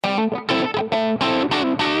Well,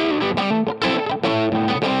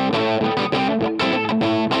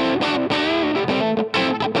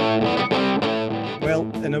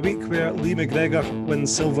 in a week where Lee McGregor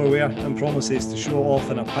wins silverware and promises to show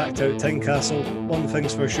off in a packed-out Tynecastle, one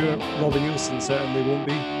thing's for sure, Robbie Nielsen certainly won't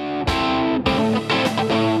be.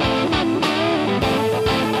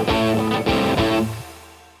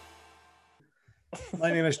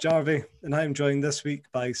 My name is Jarvie, and I'm joined this week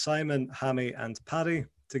by Simon, Hammy and Paddy.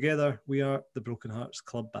 Together, we are the Broken Hearts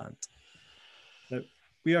Club Band. Now,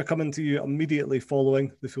 we are coming to you immediately following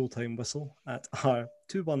the full-time whistle at our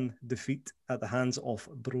 2-1 defeat at the hands of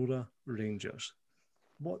Brora Rangers.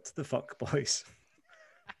 What the fuck, boys?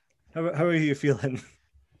 How are you feeling?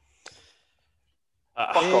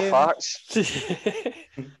 Fuck off, Hearts.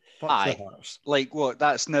 Fuck Aye. the Hearts. Like what?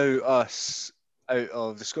 That's now us out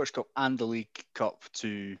of the Scottish Cup and the League Cup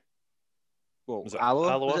to what was it?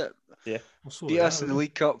 Alloa? Was it? Yeah. Beat us in the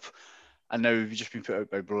League Cup, and now we've just been put out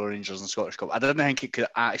by Brora Rangers in the Scottish Cup. I didn't think it could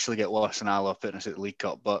actually get lost in Alloa putting us at the League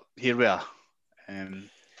Cup, but here we are.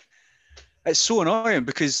 It's so annoying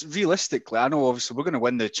because realistically, I know obviously we're going to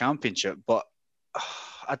win the championship, but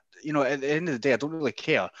at the end of the day, I don't really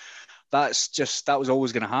care. That was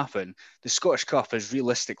always going to happen. The Scottish Cup is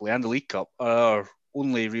realistically, and the League Cup are our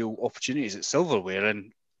only real opportunities at silverware,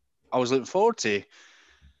 and I was looking forward to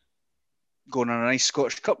going on a nice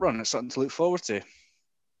Scottish Cup run. It's something to look forward to.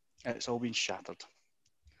 It's all been shattered.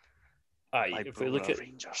 Aye, if we look at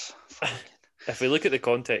Rangers. If we look at the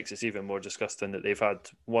context, it's even more disgusting that they've had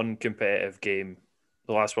one competitive game.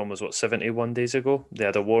 The last one was 71 days ago. They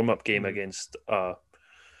had a warm-up game against a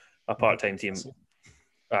part-time team.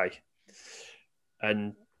 Aye.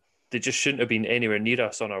 And they just shouldn't have been anywhere near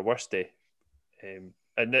us on our worst day.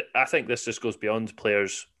 I think this just goes beyond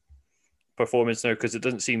players' performance now, because it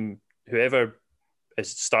doesn't seem whoever is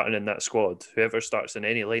starting in that squad, whoever starts in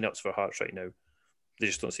any lineups for Hearts right now, they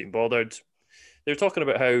just don't seem bothered. They're talking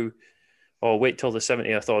about how, wait till the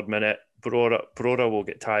 70th odd minute, Brora will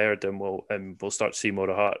get tired and we'll start to see more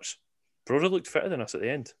of Hearts. Brora looked fitter than us at the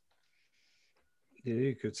end. Yeah,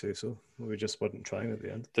 you could say so. We just weren't trying at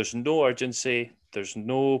the end. There's no urgency, there's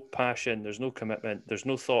no passion, there's no commitment, there's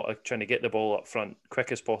no thought of trying to get the ball up front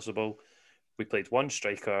quick as possible. We played one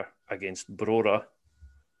striker against Brora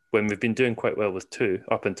when we've been doing quite well with two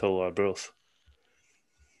up until our Arbroath.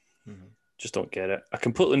 Mm-hmm. Just don't get it. A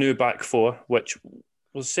completely new back four, which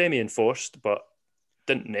was semi-enforced, but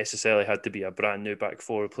didn't necessarily have to be a brand new back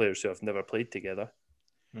four of players who have never played together.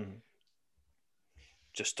 Mm-hmm.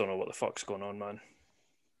 Just don't know what the fuck's going on, man.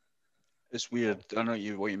 It's weird. I know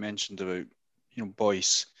what you mentioned about,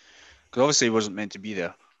 Boyce, because obviously he wasn't meant to be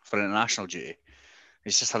there for international duty.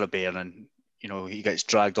 He's just had a bear, and he gets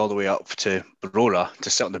dragged all the way up to Brora to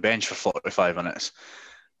sit on the bench for 45 minutes.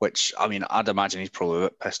 Which, I mean, I'd imagine he's probably a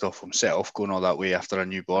bit pissed off himself going all that way after a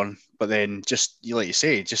newborn. But then, just like you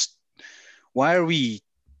say, why are we,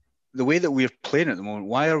 the way that we're playing at the moment,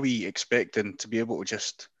 why are we expecting to be able to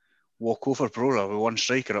just walk over Brora with one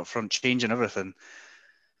striker up front, changing everything?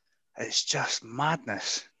 It's just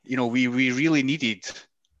madness. We really needed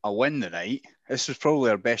a win the night. This was probably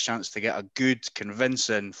our best chance to get a good,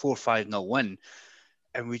 convincing 4-5-0 win.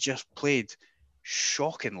 And we just played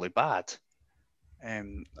shockingly bad.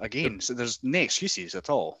 Again, so there's no excuses at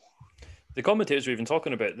all. The commentators were even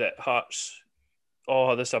talking about that Hearts,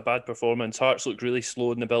 this is a bad performance. Hearts look really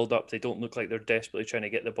slow in the build-up. They don't look like they're desperately trying to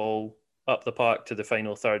get the ball up the park to the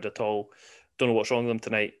final third at all. Don't know what's wrong with them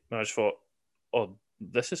tonight. And I just thought,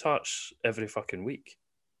 this is Hearts every fucking week.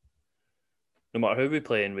 No matter who we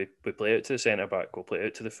play in, we play out to the centre-back, we'll play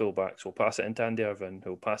out to the full-backs, we'll pass it into Andy Irvine,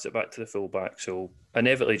 who'll pass it back to the full-backs, so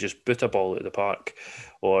inevitably just boot a ball out of the park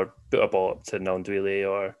or boot a ball up to Nandwili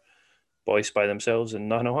or Boyce by themselves and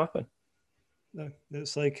nothing will happen. No,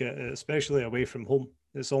 it's like, especially away from home,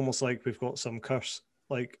 it's almost like we've got some curse.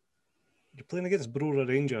 Like, you're playing against Brora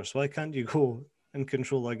Rangers, why can't you go and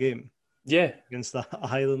control a game? Yeah. Against the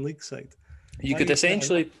Highland League side. You could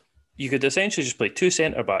essentially just play two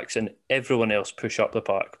centre-backs and everyone else push up the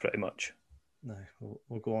park pretty much. No,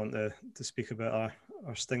 we'll go on to speak about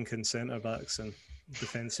our stinking centre-backs and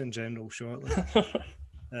defence in general shortly.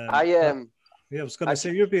 I was going to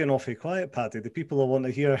say, you're being awfully quiet, Paddy. The people will want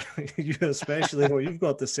to hear you, especially what you've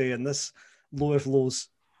got to say in this low of lows.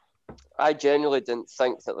 I genuinely didn't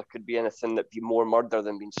think that there could be anything that'd be more murder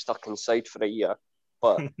than being stuck inside for a year.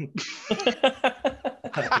 But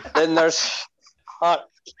then there's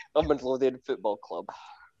Midlothian Football Club.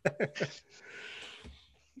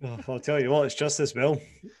 I'll tell you what, it's just as well.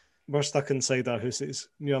 We're stuck inside our houses.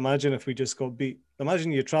 Can you imagine if we just got beat?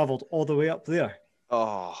 Imagine you travelled all the way up there.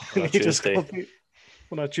 Oh, you just got beat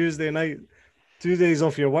on a Tuesday night. 2 days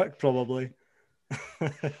off your work, probably.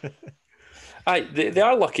 They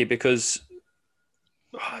are lucky because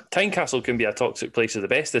Tynecastle can be a toxic place at the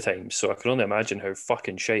best of times, so I can only imagine how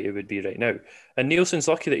fucking shite it would be right now. And Nielsen's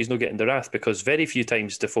lucky that he's not getting the wrath, because very few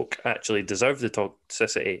times do folk actually deserve the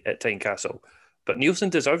toxicity at Tynecastle. But Nielsen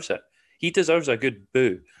deserves it. He deserves a good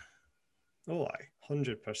boo. Oh, aye,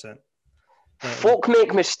 100%. Folk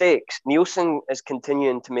make mistakes. Nielsen is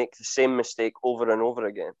continuing to make the same mistake over and over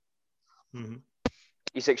again. Mm-hmm.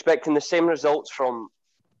 He's expecting the same results from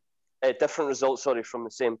different results, from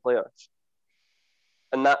the same players.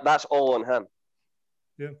 And that's all on him.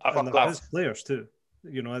 Yeah, and they're his players too.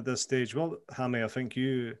 You know, at this stage. Well, Hammy, I think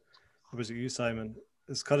was it you, Simon?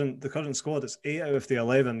 The current squad, it's 8 out of the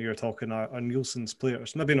 11 you're talking are Nielsen's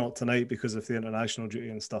players. Maybe not tonight because of the international duty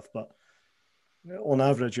and stuff, but on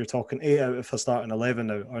average, you're talking 8 out of a starting 11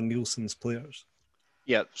 now are Nielsen's players.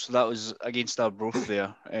 Yeah, so that was against Arbroath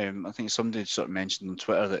there. I think somebody sort of mentioned on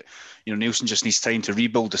Twitter that, you know, Nielsen just needs time to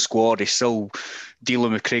rebuild the squad. He's still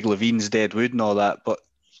dealing with Craig Levine's dead wood and all that. But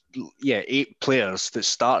yeah, 8 players that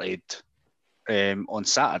started on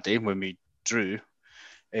Saturday when we drew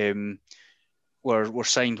were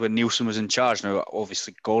signed when Nielsen was in charge. Now,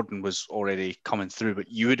 obviously, Gordon was already coming through, but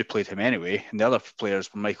you would have played him anyway. And the other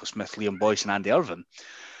players were Michael Smith, Liam Boyce, and Andy Irvine.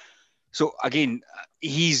 So again,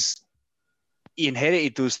 he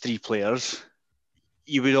inherited those 3 players.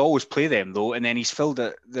 You would always play them, though, and then he's filled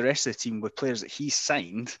the rest of the team with players that he's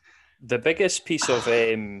signed. The biggest piece of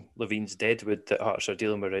Levine's deadwood that Hearts are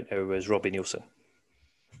dealing with right now is Robbie Nielsen.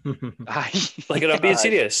 Like, and I'm being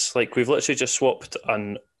serious. Like, we've literally just swapped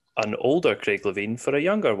an older Craig Levine for a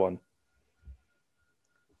younger one.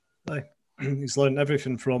 Aye. He's learned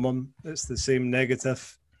everything from him. It's the same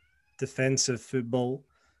negative defensive football.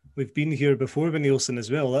 We've been here before with Nielsen as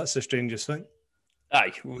well. That's the strangest thing.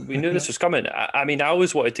 Aye, we knew this was coming. I mean, I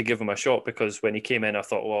always wanted to give him a shot because when he came in, I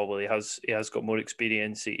thought, well, he has got more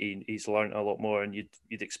experience. He's learned a lot more, and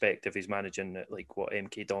you'd expect if he's managing at like what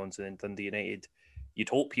MK Dons and then Dundee United, you'd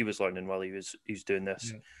hope he was learning while he was doing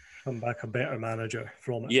this. Yeah. Come back a better manager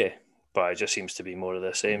from it. Yeah, but it just seems to be more of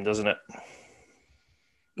the same, doesn't it?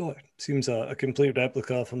 Oh, it seems a complete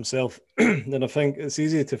replica of himself. And I think it's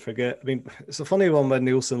easy to forget. I mean, it's a funny one when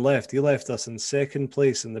Nielsen left. He left us in second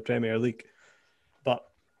place in the Premier League. But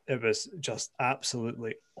it was just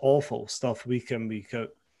absolutely awful stuff week in, week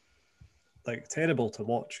out. Like, terrible to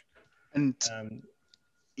watch. And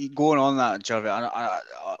going on that, Jarvie,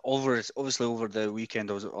 obviously over the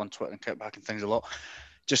weekend I was on Twitter and kept backing things a lot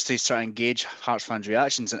just to try and engage Hearts fans'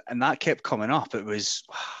 reactions. And that kept coming up. It was,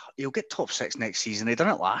 he'll get top 6 next season. He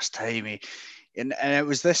done it last time. And it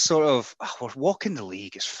was this sort of, we're walking the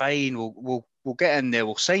league. It's fine. We'll get in there.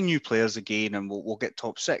 We'll sign new players again, and we'll get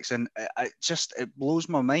top 6. And it blows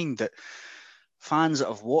my mind that fans that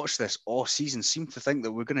have watched this all season seem to think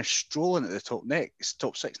that we're going to stroll into the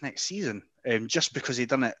top 6 next season, just because he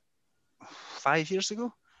done it 5 years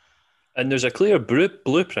ago. And there's a clear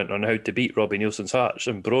blueprint on how to beat Robbie Nielsen's Hearts,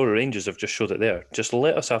 and Brora Rangers have just showed it there. Just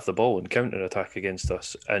let us have the ball and counter-attack against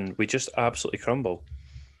us, and we just absolutely crumble.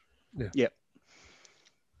 Yeah.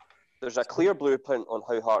 There's a clear blueprint on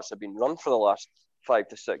how Hearts have been run for the last 5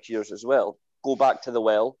 to 6 years as well. Go back to the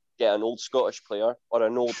well, get an old Scottish player or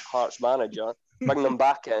an old Hearts manager, bring them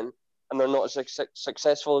back in, and they're not as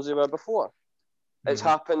successful as they were before. It's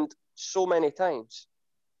happened so many times.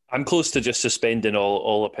 I'm close to just suspending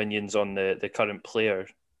all opinions on the current player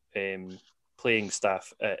playing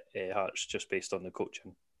staff at Hearts just based on the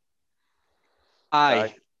coaching.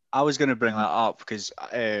 I was going to bring that up because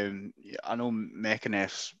I know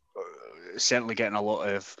Mekaneff's certainly getting a lot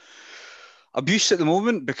of abuse at the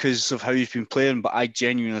moment because of how he's been playing, but I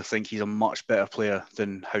genuinely think he's a much better player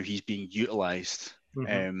than how he's being utilised.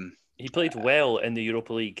 He played well in the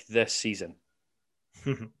Europa League this season.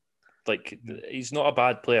 Like, he's not a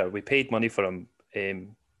bad player. We paid money for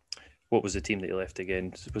him. What was the team that he left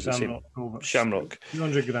again? Was it Shamrock?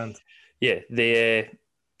 200 grand. Yeah,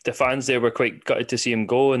 the fans there were quite gutted to see him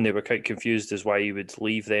go, and they were quite confused as why he would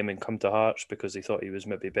leave them and come to Hearts because they thought he was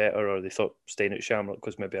maybe better, or they thought staying at Shamrock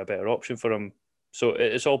was maybe a better option for him. So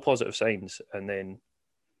it's all positive signs. And then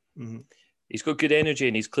he's got good energy,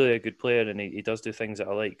 and he's clearly a good player, and he does do things that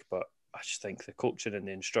I like. But I just think the coaching and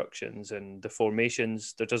the instructions and the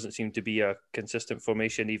formations, there doesn't seem to be a consistent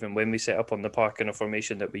formation even when we set up on the park in a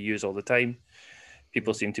formation that we use all the time.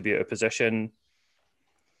 People seem to be out of position.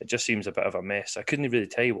 It just seems a bit of a mess. I couldn't really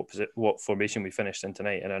tell you what formation we finished in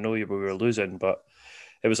tonight, and I know we were losing, but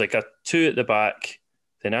it was like a 2 at the back,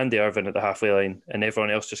 then Andy Irvine at the halfway line, and everyone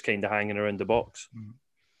else just kind of hanging around the box.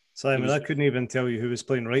 Simon, I couldn't even tell you who was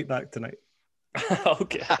playing right back tonight.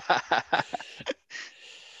 Okay.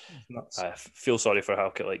 nuts. I feel sorry for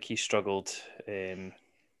Halkett. Like, he struggled.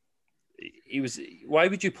 Why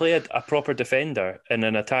would you play a proper defender in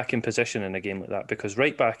an attacking position in a game like that? Because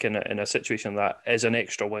right back in a situation like that is an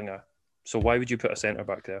extra winger. So why would you put a centre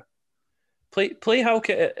back there? Play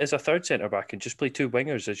Halkett as a third centre back and just play two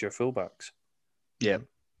wingers as your fullbacks. Yeah.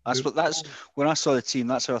 That's when I saw the team,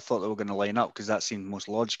 that's how I thought they were going to line up, because that seemed most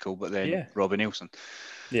logical. But then Robbie Nielsen.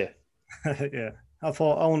 Yeah. Yeah. I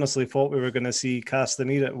honestly thought we were going to see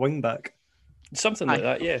Castaneda at wing back. Something like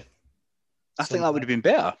that, yeah. I think that would have been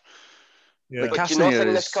better. Yeah. Like, But do you not Castaneda think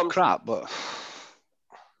is this comes? crap, but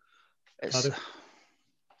it's... Pardon?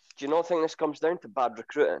 Do you not think this comes down to bad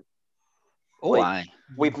recruiting? Oh, Like, aye.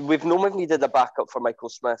 We've normally needed a backup for Michael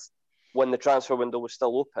Smith when the transfer window was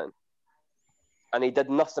still open, and he did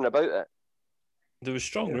nothing about it. There was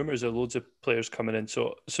strong rumours of loads of players coming in,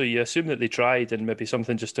 so you assume that they tried and maybe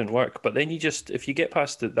something just didn't work. But then if you get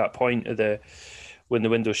past that point of when the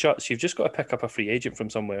window shuts, you've just got to pick up a free agent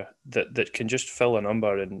from somewhere that can just fill a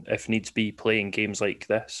number and, if needs be, playing games like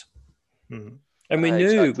this. Mm-hmm. And we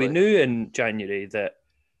Exactly. knew in January that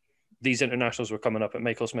these internationals were coming up and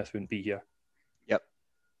Michael Smith wouldn't be here. Yep.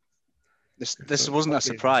 This wasn't a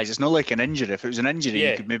surprise. It's not like an injury. If it was an injury,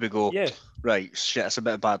 you could maybe go, right, shit, it's a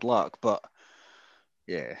bit of bad luck. But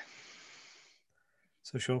yeah.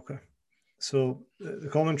 So shocker. So the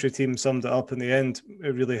commentary team summed it up in the end.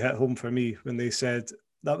 It really hit home for me when they said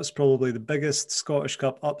that was probably the biggest Scottish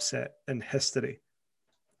Cup upset in history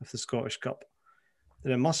of the Scottish Cup.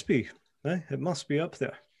 And it must be. It must be up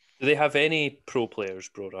there. Do they have any pro players,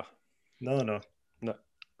 Brora? No.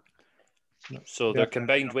 So their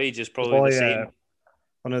combined wage is probably the same.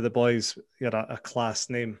 One of the boys, he had a class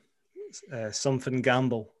name, something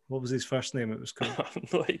Gamble. What was his first name? It was called. I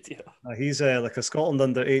have no idea. He's like a Scotland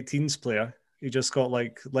under-18s player. He just got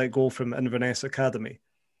let go from Inverness Academy,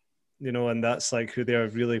 and that's like who they're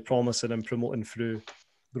really promising and promoting through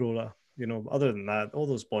Brora. Other than that, all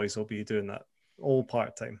those boys will be doing that all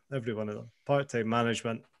part-time. Every one of them, part-time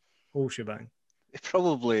management, whole shebang. They've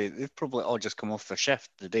probably all just come off their shift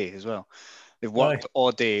today as well. They've worked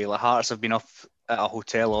all day. Like, Hearts have been up at a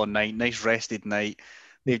hotel all night, nice rested night.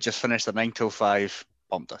 They've just finished their 9 till 5,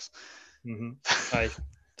 bumped us. Mm-hmm. Aye.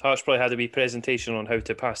 Hearts probably had a wee presentation on how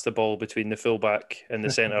to pass the ball between the fullback and the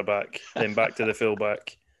centre back, then back to the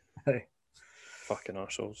fullback. Hey. Fucking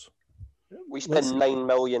arseholes. We spend 9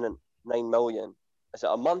 million. Is it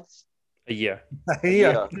a month? A year. A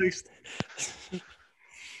year.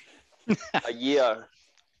 A year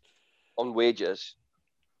on wages.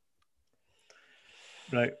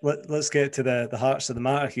 Right, let's get to the hearts of the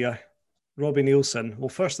matter here. Robbie Nielsen. Well,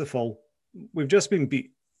 first of all, we've just been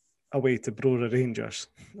beat away to Brora Rangers,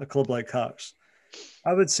 a club like Hearts.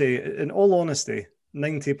 I would say, in all honesty,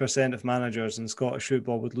 90% of managers in Scottish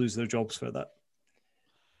football would lose their jobs for that.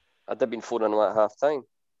 I'd have been 4-0 at half time.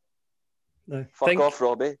 No. Fuck off,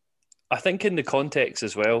 Robbie. I think in the context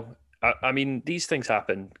as well, I mean, these things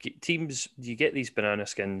happen. Teams, you get these banana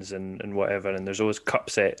skins and whatever, and there's always cup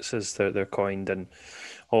sets as they're coined, and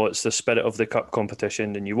it's the spirit of the cup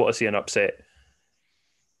competition, and you want to see an upset.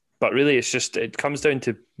 But really, it comes down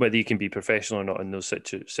to whether you can be professional or not in those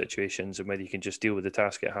situations, and whether you can just deal with the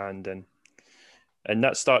task at hand. And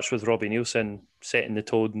that starts with Robbie Nielsen setting the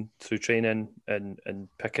tone through training and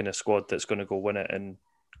picking a squad that's going to go win it, and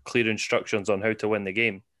clear instructions on how to win the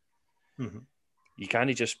game. Mm-hmm. You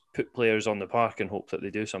can't just put players on the park and hope that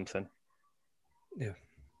they do something. Yeah.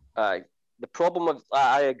 The problem with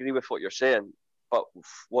I agree with what you're saying, but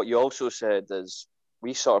what you also said is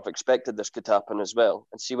we sort of expected this could happen as well.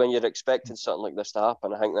 And see, when you're expecting something like this to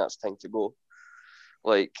happen, I think that's time to go.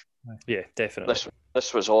 Like, yeah, definitely.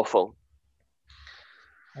 This was awful.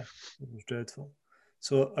 It was dreadful.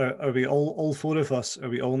 So are we all four of us? Are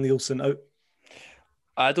we all Nielsen out?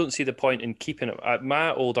 I don't see the point in keeping him.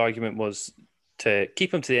 My old argument was to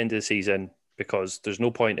keep him to the end of the season, because there's no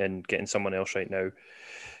point in getting someone else right now.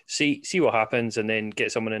 See what happens, and then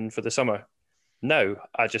get someone in for the summer. Now,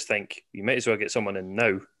 I just think you might as well get someone in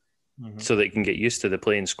now, so that you can get used to the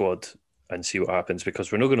playing squad and see what happens,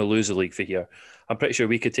 because we're not going to lose the league for here. I'm pretty sure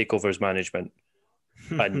we could take over as management,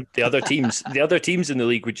 and the other teams in the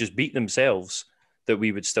league would just beat themselves, that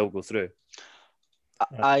we would still go through.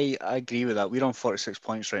 I agree with that. We're on 46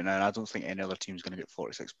 points right now, and I don't think any other team's going to get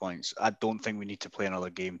 46 points. I don't think we need to play another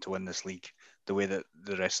game to win this league the way that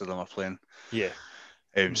the rest of them are playing. Yeah.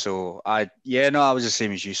 So I was the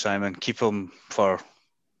same as you, Simon. Keep them for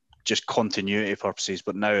just continuity purposes,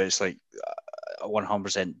 but now it's like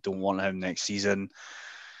 100% don't want him next season.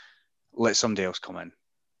 Let somebody else come in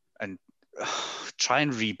and try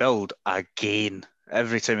and rebuild again.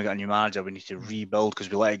 Every time we got a new manager, we need to rebuild because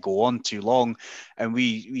we let it go on too long, and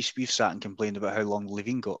we've sat and complained about how long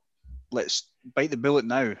Levine got. Let's bite the bullet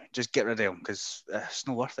now. Just get rid of him because it's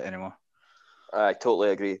not worth it anymore. I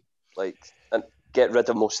totally agree. And get rid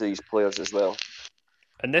of most of these players as well.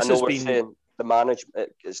 And this I know has we're been saying the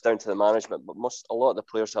management. It's down to the management, but a lot of the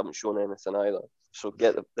players haven't shown anything either. So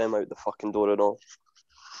get them out the fucking door and all.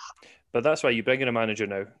 But that's why you bring in a manager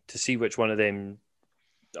now to see which one of them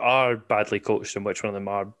are badly coached and which one of them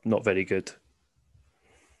are not very good.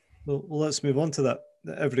 Well, let's move on to that.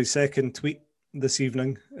 Every second tweet this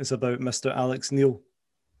evening is about Mr. Alex Neil.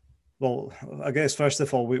 Well, I guess first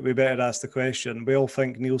of all, we better ask the question. We all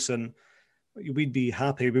think Nielsen, we'd be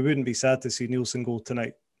happy. We wouldn't be sad to see Nielsen go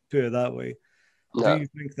tonight, put it that way. Yeah. Do you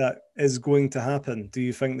think that is going to happen? Do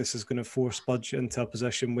you think this is going to force Budge into a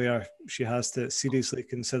position where she has to seriously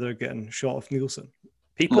consider getting shot of Nielsen?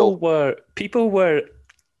 People were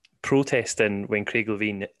protesting when Craig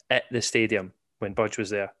Levein at the stadium when Budge was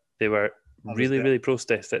there. They were really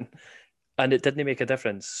protesting, and it didn't make a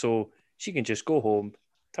difference. So she can just go home,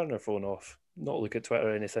 turn her phone off, not look at Twitter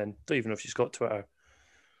or anything. Don't even know if she's got Twitter,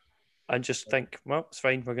 and just think, well, it's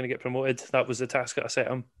fine. We're going to get promoted. That was the task that I set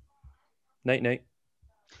him. Night.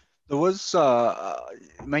 There was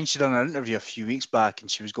mentioned on an interview a few weeks back, and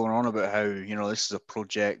she was going on about how, this is a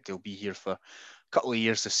project. They'll be here for a couple of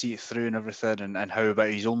years to see it through and everything, and how about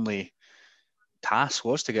his only task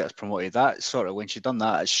was to get us promoted. That sort of, when she'd done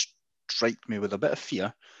that, it struck me with a bit of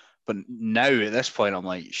fear. But now at this point, I'm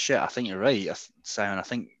like, shit, I think you're right, Simon. I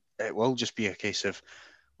think it will just be a case of,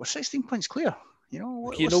 we're 16 points clear.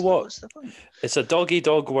 What's the point? It's a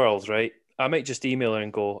dog-eat-dog world, right? I might just email her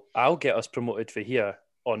and go, I'll get us promoted for here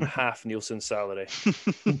on half Nielsen's salary.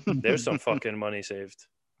 There's some fucking money saved.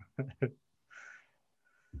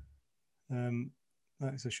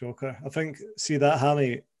 That's a shocker. I think, see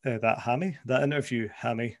that interview,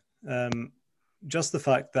 Hammy, just the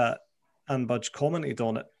fact that Anne Budge commented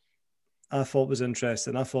on it, I thought was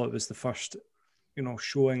interesting. I thought it was the first,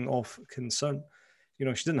 showing of concern. She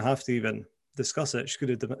didn't have to even discuss it. She could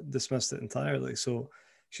have dismissed it entirely. So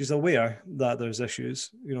she's aware that there's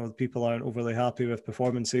issues. People aren't overly happy with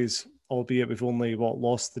performances, albeit we've only,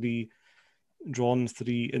 lost 3, drawn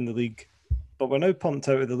 3 in the league. But we're now pumped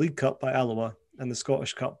out of the League Cup by Alloa and the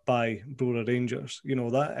Scottish Cup by Brora Rangers.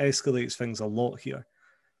 That escalates things a lot here.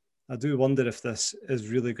 I do wonder if this is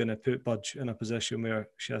really going to put Budge in a position where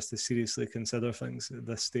she has to seriously consider things at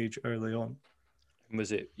this stage early on.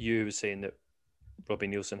 Was it you was saying that Robbie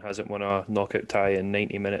Nielsen hasn't won a knockout tie in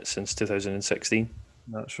 90 minutes since 2016?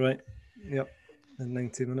 That's right. Yep. In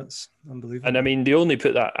 90 minutes. Unbelievable. And I mean, they only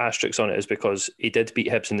put that asterisk on it is because he did beat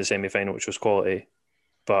Hibs in the semi-final, which was quality.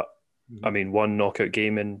 But, I mean, 1 knockout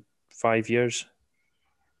game in 5 years.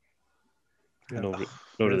 Yeah. Not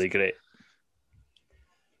really great.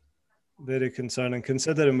 Very concerning,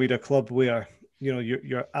 considering we're a club where,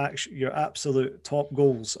 your absolute top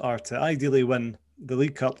goals are to ideally win the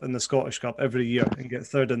League Cup and the Scottish Cup every year and get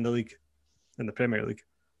third in the league, in the Premier League.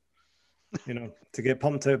 To get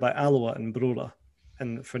pumped out by Alloa and Brora,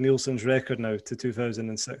 and for Nielsen's record now to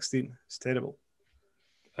 2016, it's terrible.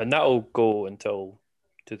 And that'll go until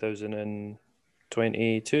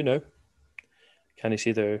 2022 now. Can you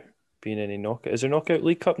see there being any knockout? Is there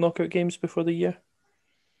League Cup knockout games before the year?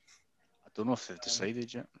 I don't know if they've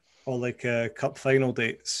decided yet. Or cup final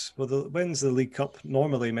dates. Well, when's the League Cup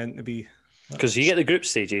normally meant to be? Because you get the group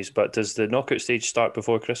stages, but does the knockout stage start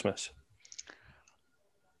before Christmas?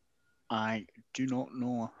 I do not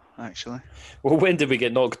know, actually. Well, when did we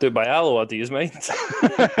get knocked out by Alloa, do you mind?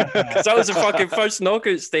 Because that was the fucking first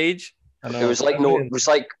knockout stage. It was like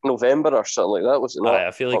November or something like that, wasn't it?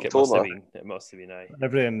 I feel like October. It must have been.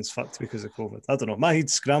 Everything's fucked because of COVID. I don't know. My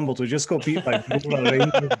head's scrambled. We just got beat by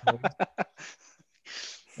Rangers.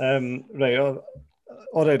 Right.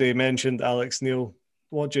 Already mentioned Alex Neil.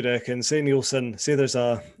 What do you reckon? Say Nielsen, say there's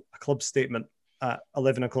a club statement at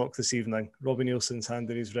 11 o'clock this evening. Robbie Nielsen's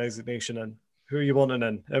handed his resignation in. Who are you wanting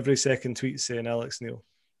in? Every second tweet saying Alex Neil.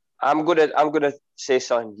 I'm gonna say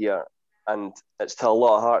something here, and it's to a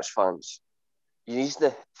lot of Hearts fans. You need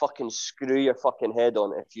to fucking screw your fucking head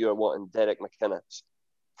on if you're wanting Derek McInnes.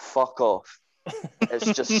 Fuck off.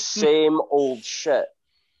 It's just same old shit.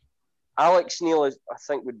 Alex Neil I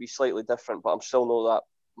think would be slightly different, but I'm still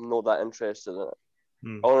not that interested in it.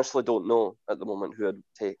 I honestly don't know at the moment who I'd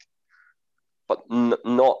take, but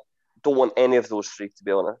don't want any of those 3, to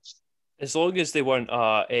be honest. As long as they weren't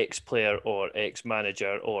ex-player or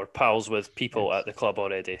ex-manager or pals with people at the club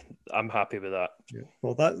already, I'm happy with that. Yeah.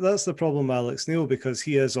 Well, that's the problem, Alex Neil, because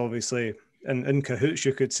he is obviously in cahoots,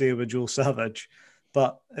 you could say, with Joel Savage,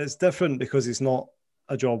 but it's different because he's not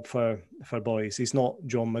a job for boys. He's not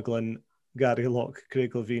John McGlynn, Gary Locke,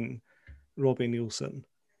 Craig Levein, Robbie Nielsen.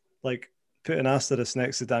 Like, put an asterisk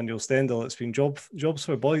next to Daniel Stendhal. It's been jobs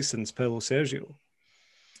for boys since Paulo Sergio.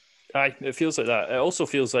 Aye, it feels like that. It also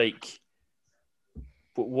feels like,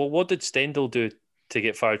 well, what did Stendhal do to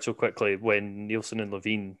get fired so quickly when Nielsen and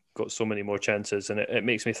Levein got so many more chances? And it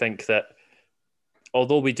makes me think that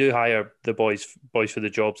although we do hire the boys for the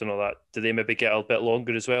jobs and all that, do they maybe get a bit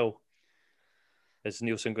longer as well? Is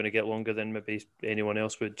Nielsen going to get longer than maybe anyone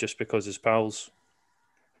else would just because his pals?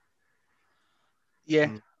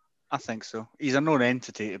 Yeah, I think so. He's a known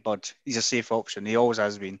entity, but he's a safe option. He always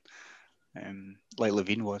has been, like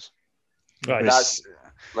Levein was. Right. That's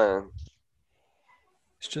man.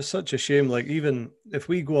 It's just such a shame. Like, even if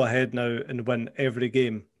we go ahead now and win every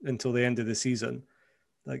game until the end of the season,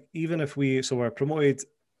 like, even if we're promoted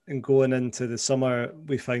and going into the summer,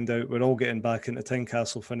 we find out we're all getting back into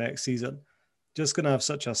Tynecastle for next season, just going to have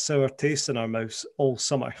such a sour taste in our mouths all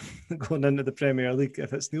summer going into the Premier League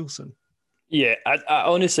if it's Nielsen. Yeah, I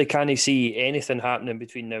honestly can't see anything happening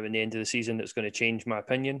between now and the end of the season that's going to change my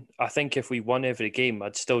opinion. I think if we won every game,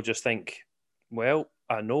 I'd still just think, well,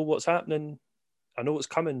 I know what's happening. I know what's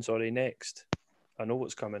coming, next. I know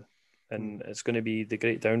what's coming. And it's going to be the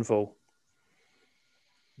great downfall.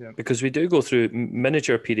 Yeah. Because we do go through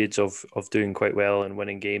miniature periods of doing quite well and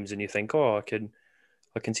winning games, and you think, oh, I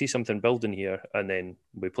can see something building here. And then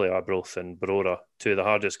we play Arbroath and Brora, two of the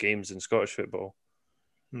hardest games in Scottish football.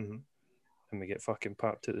 Mm-hmm. And we get fucking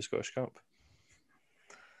papped at the Scottish Cup.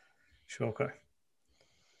 Shocker.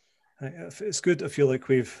 It's good. I feel like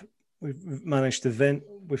we've managed to vent.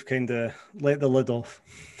 We've kind of let the lid off.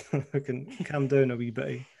 We can calm down a wee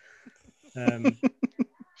bit.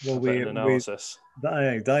 Well, we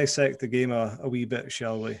dissect the game a wee bit,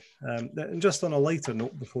 shall we? And just on a lighter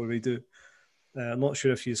note before we do, I'm not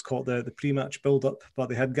sure if you've caught the pre-match build-up, but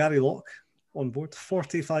they had Gary Locke on board.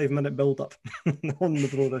 45-minute build-up on the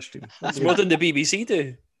Brora stream. It's more than the BBC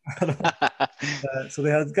do. So they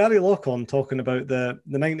had Gary Locke on talking about the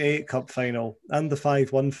 98 Cup final and the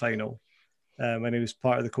 5-1 final when he was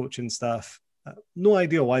part of the coaching staff. No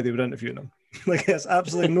idea why they were interviewing him. Like, it's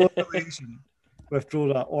absolutely no relation with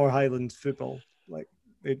Brora or Highland football. Like,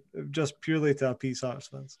 it just purely to appease Hearts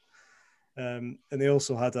fans. And they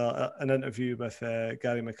also had an interview with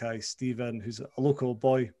Gary Mackay, Stephen, who's a local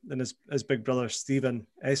boy, and his big brother, Stephen,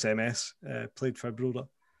 SMS, played for Brora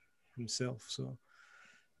himself. So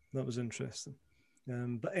that was interesting.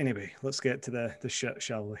 But anyway, let's get to the shit,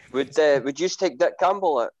 shall we? Would you take Dick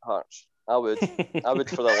Campbell at Hearts? I would. I would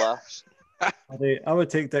for the laughs. I would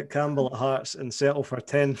take Dick Campbell at Hearts and settle for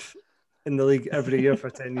 10th in the league every year for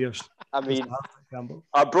 10 years. I mean,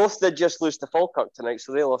 Arbroath did just lose to Falkirk tonight,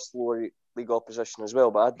 so they lost lower league opposition as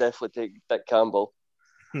well. But I'd definitely take Dick Campbell.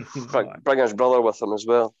 Bring his brother with him as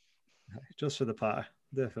well. Just for the patter,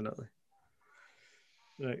 definitely.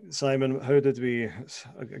 Right, Simon, how did we...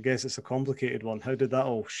 I guess it's a complicated one. How did that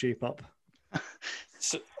all shape up?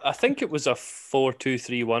 So I think it was a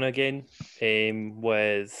 4-2-3-1 again,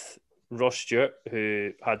 with Ross Stewart,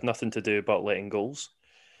 who had nothing to do but letting goals.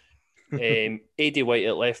 Aidy White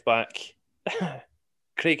at left back,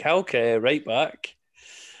 Craig Halke right back,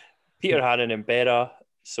 Peter Haring and Berra.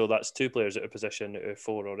 So that's two players at a position out of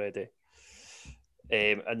four already.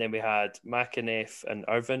 And then we had McAneff and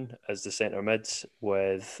Irvin as the centre mids,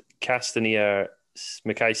 with Castanier,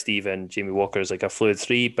 Mackay Stephen, Jamie Walker as like a fluid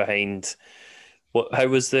three behind. What? How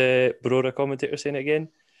was the Brora commentator saying it again?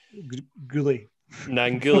 Gully.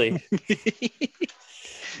 Nanguli.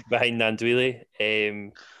 Behind Nandwili,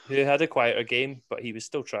 who had a quieter game, but he was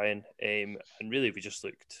still trying. And really, we just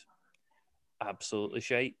looked absolutely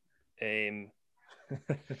shite. It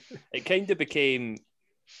kind of became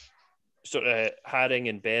sort of Haring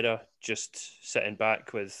and Berra just sitting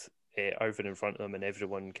back with Irvin in front of them and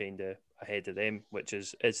everyone kind of ahead of them, which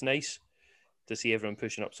is it's nice to see everyone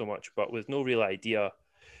pushing up so much, but with no real idea,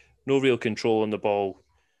 no real control on the ball.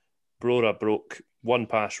 Brora broke one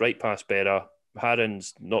pass right past Berra.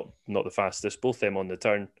 Haring's not the fastest, both them on the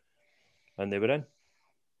turn, and they were in.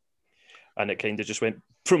 And it kind of just went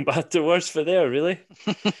from bad to worse for there, really.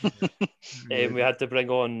 We had to bring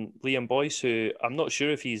on Liam Boyce, who I'm not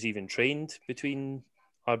sure if he's even trained between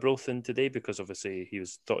Arbroath and today, because obviously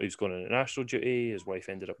thought he was going on international duty. His wife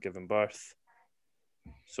ended up giving birth.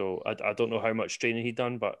 So I don't know how much training he'd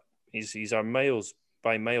done, but he's our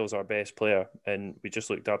by miles our best player, and we just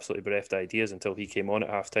looked absolutely bereft of ideas until he came on at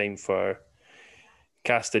half-time for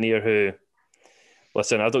Castanier, who,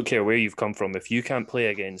 listen, I don't care where you've come from, if you can't play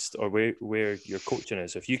against, or where your coaching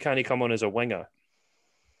is, if you can't come on as a winger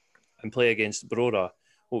and play against Brora,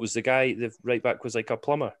 what was the guy, the right back was like a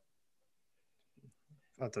plumber.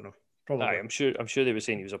 I don't know. Probably. I'm sure they were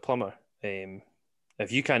saying he was a plumber.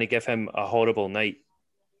 If you kind of give him a horrible night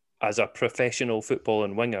as a professional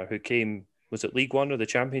footballing winger who came, was it League One or the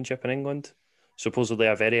Championship in England? Supposedly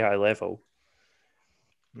a very high level.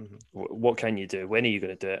 Mm-hmm. What can you do? When are you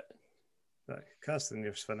going to do it? Right.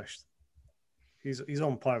 Castanier's finished. He's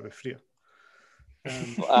on par with Freer.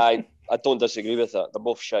 I don't disagree with that. They're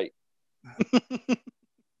both shite.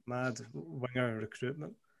 Mad winger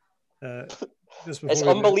recruitment. It's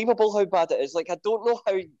unbelievable how bad it is. Like, I don't know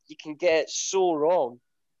how you can get it so wrong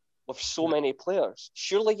with so many players.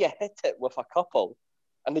 Surely you hit it with a couple,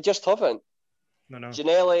 and they just haven't. No.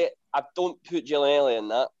 Giannelli, I don't put Giannelli in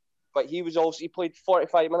that, but he played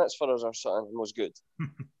 45 minutes for us or something and was good.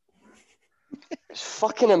 It's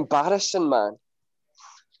fucking embarrassing, man.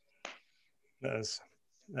 It is.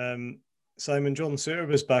 Simon John Suter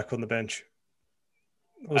was back on the bench.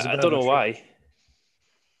 I don't know why.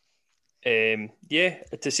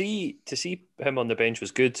 To see him on the bench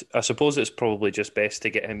was good. I suppose it's probably just best to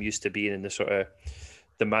get him used to being in the sort of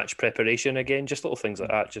the match preparation again, just little things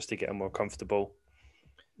like that, just to get him more comfortable.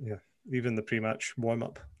 Yeah, even the pre-match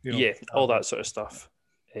warm-up. All that sort of stuff.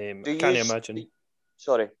 Can you imagine?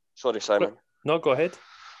 Sorry, Simon. No, go ahead.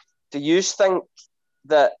 Do you think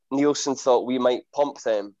that Nielsen thought we might pump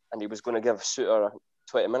them and he was going to give Suter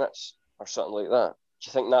 20 minutes or something like that? Do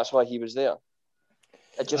you think that's why he was there?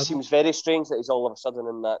 It just seems very strange that he's all of a sudden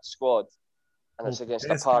in that squad and it's against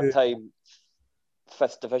a part-time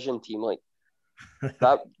 5th division team. Like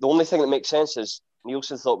that, the only thing that makes sense is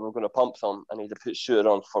Nielsen thought we were going to pump them and he'd have put Suter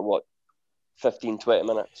on for 15, 20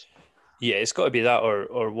 minutes. Yeah, it's got to be that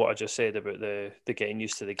or what I just said about the getting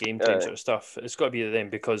used to the game time sort of stuff. It's got to be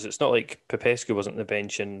them because it's not like Popescu wasn't on the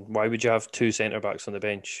bench, and why would you have 2 centre-backs on the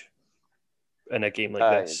bench in a game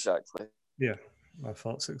like this? Exactly. Yeah, my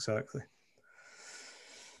thoughts exactly.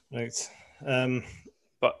 Right.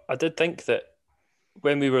 But I did think that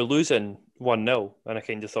when we were losing 1-0, and I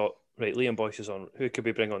kind of thought, right, Liam Boyce is on, who could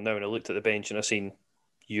we bring on now? And I looked at the bench and I seen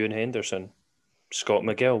Ewan Henderson, Scott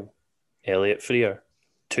McGill, Elliot Freer,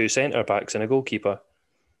 2 centre-backs and a goalkeeper.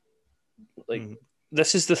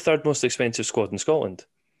 This is the 3rd most expensive squad in Scotland.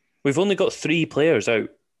 We've only got 3 players out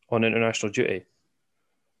on international duty.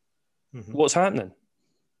 Mm-hmm. What's happening?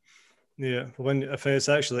 Yeah, if it's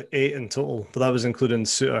actually 8 in total, but that was including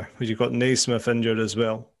Suter, because you've got Naismith injured as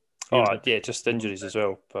well. Just injuries as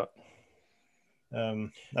well. But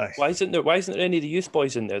why isn't there any of the youth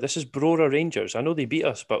boys in there? This is Brora Rangers. I know they beat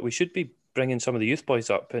us, but we should be bringing some of the youth boys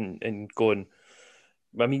up and going.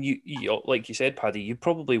 I mean, you like you said, Paddy, you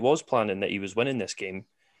probably was planning that he was winning this game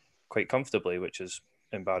quite comfortably, which is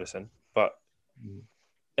embarrassing. But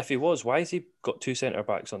if he was, why has he got 2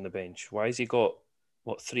 centre-backs on the bench? Why has he got,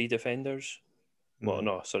 3 defenders? Well,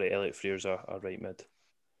 no, sorry, Elliot Freer's a right mid.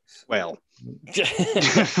 Well.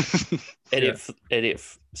 Elliot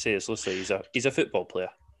says, listen, he's a football player.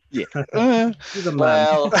 Yeah. He's a man.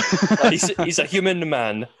 Well, he's a human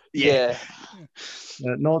man. Yeah.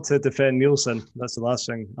 Not to defend Nielsen, that's the last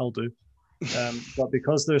thing I'll do. But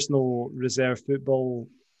because there's no reserve football,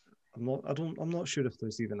 I'm not sure if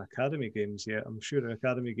there's even academy games yet. I'm sure the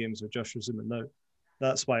academy games are just resuming now.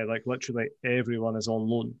 That's why, literally everyone is on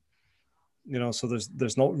loan. So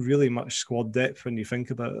there's not really much squad depth when you think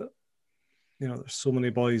about it. There's so many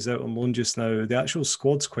boys out on loan just now. The actual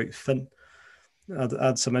squad's quite thin. I'd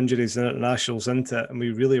add some injuries and internationals into it, and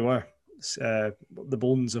we really were the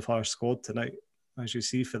bones of our squad tonight, as you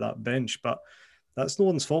see for that bench. But that's no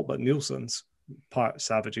one's fault but Nielsen's. Part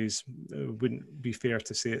Savage's. It wouldn't be fair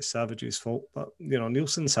to say it's Savage's fault, but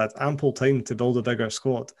Nielsen's had ample time to build a bigger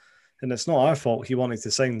squad, and it's not our fault he wanted to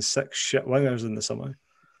sign 6 shit wingers in the summer.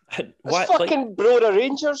 It's fucking Brora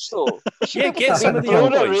Rangers, though. Get some of the young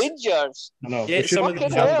boys. Rangers. Get some of the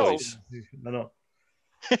young boys. No.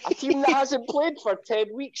 A team that hasn't played for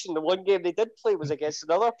 10 weeks, and the one game they did play was against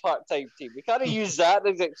another part-time team. We can't use that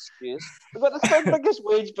as an excuse. We've got the 3rd biggest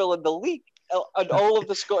wage bill in the league, and all of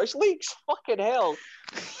the Scottish leagues. Fucking hell.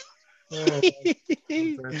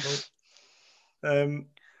 The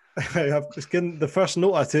first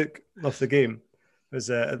note I took of the game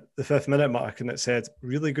was at the 5th minute mark, and it said,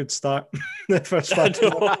 really good start. The first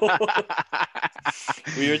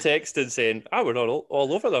We were texting saying, we're not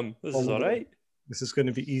all over them. This is all right. This is going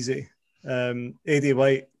to be easy. Eddie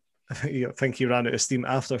White, I think he ran out of steam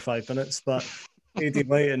after 5 minutes, but Eddie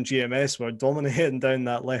White and GMS were dominating down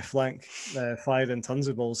that left flank, firing tons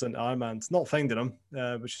of balls into Armand, not finding him,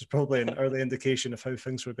 which is probably an early indication of how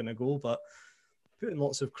things were going to go, but putting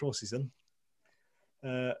lots of crosses in.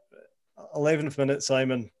 11th minute,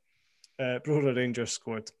 Simon, Brora Rangers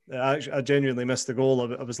scored. I genuinely missed the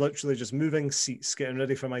goal. I was literally just moving seats, getting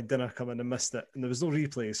ready for my dinner coming and missed it. And there was no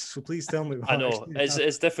replays. So please tell me what I know. actually It's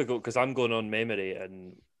happened. difficult because I'm going on memory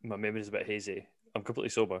and my memory's a bit hazy. I'm completely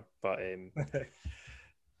sober. But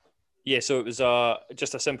yeah, so it was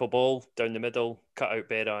just a simple ball down the middle, cut out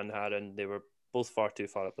Berra and Harron. They were both far too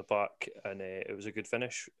far up the park, and it was a good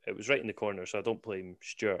finish. It was right in the corner, so I don't blame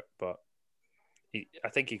Stuart, but I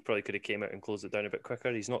think he probably could have came out and closed it down a bit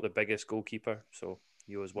quicker. He's not the biggest goalkeeper, so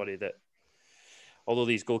you always worry that although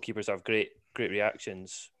these goalkeepers have great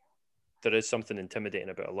reactions, there is something intimidating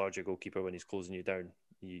about a larger goalkeeper when he's closing you down.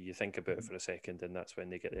 You think about it for a second, and that's when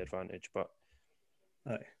they get the advantage. But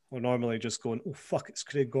we're normally just going, oh fuck, it's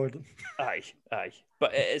Craig Gordon. Aye.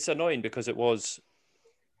 But it's annoying because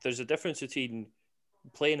there's a difference between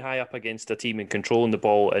playing high up against a team and controlling the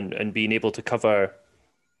ball and being able to cover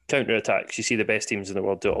counter-attacks. You see the best teams in the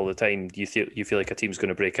world do it all the time. You feel like a team's going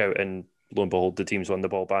to break out, and lo and behold, the team's won the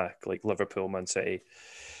ball back, like Liverpool, Man City.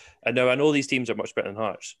 And now I know these teams are much better than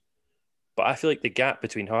Hearts, but I feel like the gap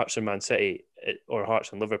between Hearts and Man City, or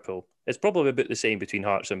Hearts and Liverpool, is probably about the same between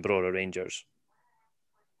Hearts and Brora Rangers.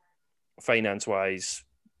 Finance-wise,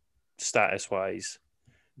 status-wise,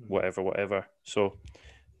 whatever. So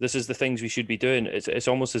this is the things we should be doing. It's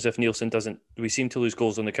almost as if Nielsen doesn't... We seem to lose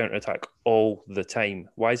goals on the counter-attack all the time.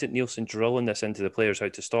 Why isn't Nielsen drilling this into the players how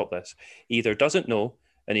to stop this? He either doesn't know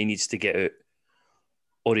and he needs to get out,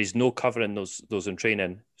 or he's no covering those in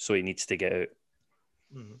training, so he needs to get out.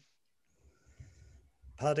 Mm-hmm.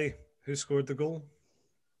 Paddy, who scored the goal?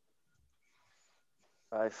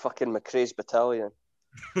 Fucking McRae's battalion.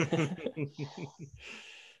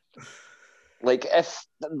 Like, if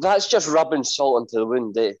that's just rubbing salt into the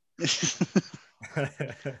wound, eh?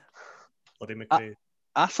 Bloody McRae.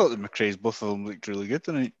 I thought the McRae's, both of them looked really good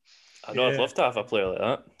tonight. I know, I'd love to have a player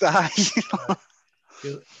like that.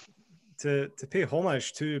 To pay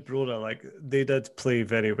homage to Brora, like, they did play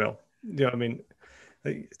very well. You know what I mean?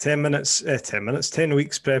 Like 10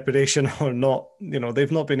 weeks preparation or not,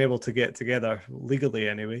 they've not been able to get together legally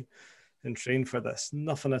anyway and train for this.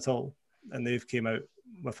 Nothing at all. And they've came out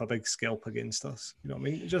with a big scalp against us. You know what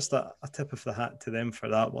I mean? Just a tip of the hat to them for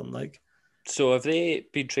that one. Like, so have they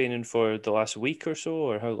been training for the last week or so,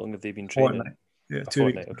 or how long have they been training? Fortnight. Yeah, 2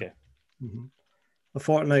 weeks. Okay. Mm-hmm. A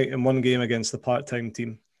fortnight in one game against the part-time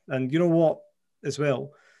team. And you know what, as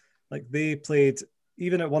well? Like, they played,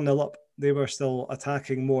 even at 1-0 up, they were still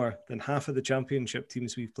attacking more than half of the championship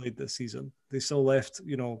teams we've played this season. They still left,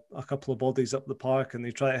 a couple of bodies up the park and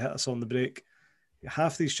they try to hit us on the break.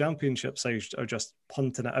 Half these championship sides are just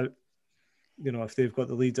punting it out, if they've got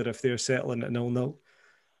the lead or if they're settling at 0-0.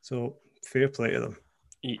 So fair play to them.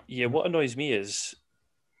 Yeah, what annoys me is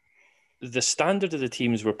the standard of the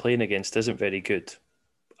teams we're playing against isn't very good.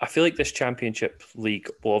 I feel like this championship league,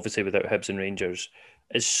 well, obviously without Hibs and Rangers,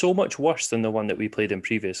 is so much worse than the one that we played in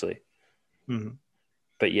previously. Mm-hmm.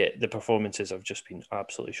 But yet the performances have just been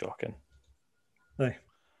absolutely shocking. Aye.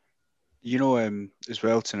 As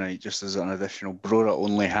well tonight, just as an additional, Brora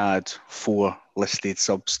only had 4 listed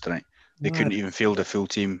subs tonight. They couldn't even field a full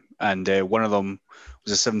team, and one of them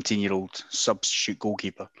was a 17-year-old substitute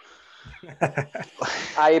goalkeeper.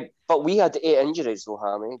 But we had 8 injuries though,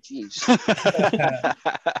 Hammy. Jeez.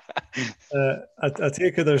 I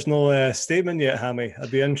take it there's no statement yet, Hammy.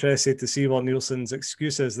 I'd be interested to see what Nielsen's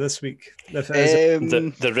excuse is this week. If it is,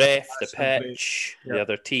 the ref, the pitch, the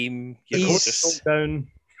other team. He's down.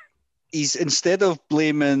 He's, instead of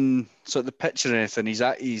blaming sort of the pitch or anything, he's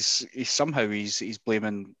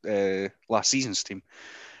blaming last season's team.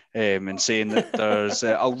 And saying that there's,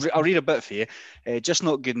 I'll read a bit for you. Just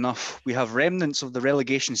not good enough. We have remnants of the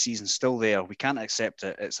relegation season still there. We can't accept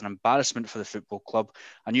it. It's an embarrassment for the football club.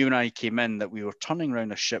 And you and I came in that we were turning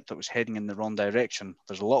around a ship that was heading in the wrong direction.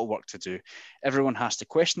 There's a lot of work to do. Everyone has to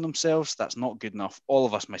question themselves. That's not good enough. All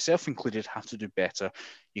of us, myself included, have to do better.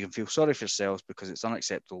 You can feel sorry for yourselves because it's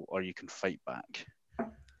unacceptable, or you can fight back.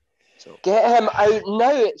 So. Get him out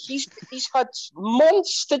now. He's had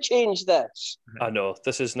months to change this. I know.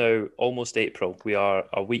 This is now almost April. We are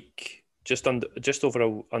a week,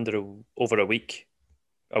 over a week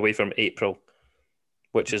away from April,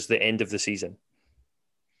 which is the end of the season.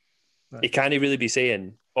 Right. He can't really be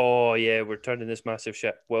saying, "Oh yeah, we're turning this massive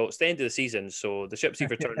ship." Well, it's the end of the season, so the ship's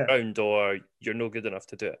either turned around or you're no good enough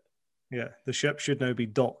to do it. Yeah, the ship should now be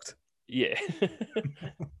docked. Yeah.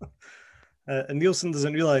 And Nielsen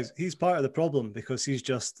doesn't realise he's part of the problem because he's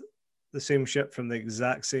just the same ship from the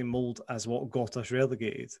exact same mould as what got us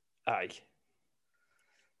relegated. Aye.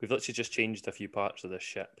 We've literally just changed a few parts of this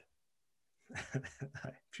ship. A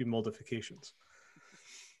few modifications.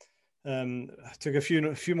 I took a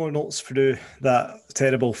few more notes through that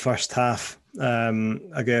terrible first half.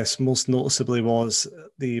 I guess most noticeably was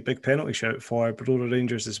the big penalty shout for Brora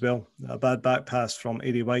Rangers as well. A bad back pass from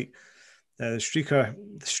Eddie White. The streaker?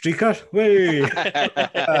 Way!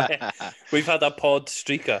 We've had a pod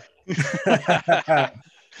streaker.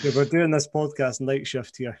 Yeah, we're doing this podcast night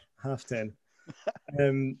shift here, 10:30.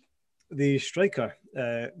 The striker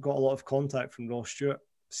got a lot of contact from Ross Stewart.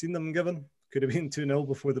 Seen them given. Could have been 2-0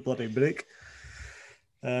 before the bloody break.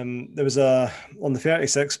 There was on the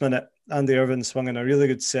 36th minute, Andy Irvine swung in a really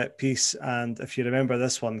good set piece. And if you remember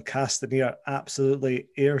this one, Castanier absolutely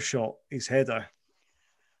airshot his header.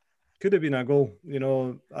 Could have been a goal. You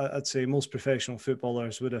know, I'd say most professional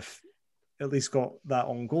footballers would have at least got that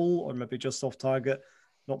on goal or maybe just off target,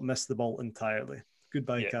 not missed the ball entirely.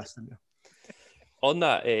 Goodbye, Castanier. On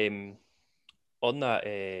that,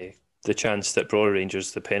 the chance that Brora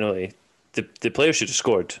Rangers, the penalty, the player should have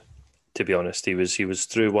scored. To be honest, he was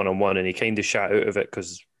through 1-on-1 and he kind of shot out of it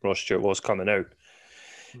because Ross Stewart was coming out.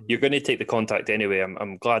 You're going to take the contact anyway.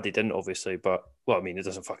 I'm glad they didn't, obviously, but well, I mean, it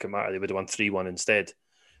doesn't fucking matter. They would have won 3-1 instead.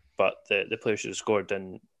 But the player should have scored,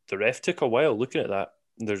 and the ref took a while looking at that.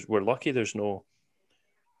 We're lucky there's no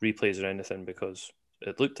replays or anything because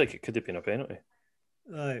it looked like it could have been a penalty.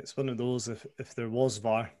 It's one of those. If there was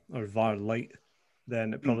VAR or VAR light,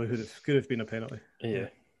 then it probably could have been a penalty. Yeah.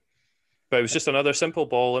 But it was just another simple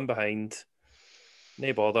ball in behind.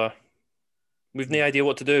 No bother. We've no idea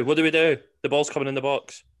what to do. What do we do? The ball's coming in the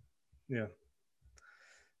box. Yeah.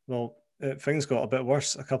 Well, things got a bit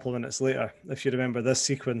worse a couple of minutes later. If you remember this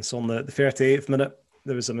sequence on the 38th minute,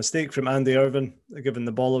 there was a mistake from Andy Irvine, giving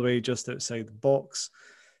the ball away just outside the box.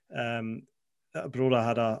 Brora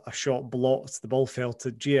had a shot blocked. The ball fell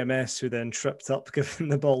to GMS, who then tripped up, giving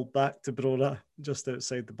the ball back to Brora just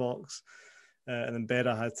outside the box. And then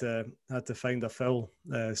Berra had to find a foul,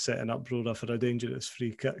 setting up Brora for a dangerous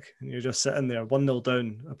free kick. And you're just sitting there, 1-0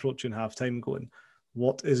 down, approaching half-time, going,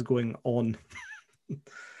 what is going on?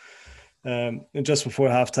 And just before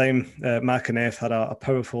half-time, McInnes had a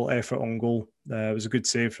powerful effort on goal. It was a good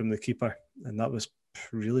save from the keeper, and that was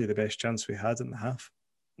really the best chance we had in the half.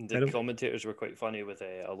 The commentators were quite funny with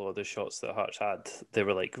a lot of the shots that Hearts had. They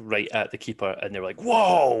were like right at the keeper, and they were like,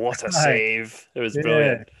 "Whoa, what a save!" It was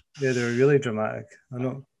brilliant. Yeah, they were really dramatic. I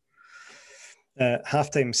know.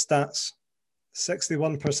 Halftime stats: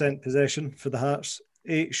 61% possession for the Hearts,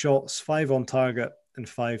 8 shots, 5 on target, and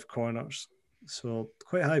 5 corners. So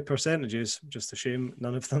quite high percentages. Just a shame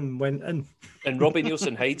none of them went in. And Robbie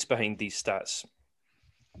Nielsen hides behind these stats.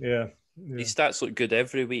 Yeah. These stats look good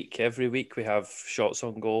every week. Every week we have shots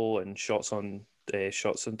on goal and shots on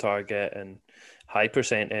target and high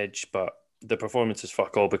percentage, but the performance is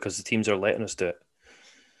fuck all because the teams are letting us do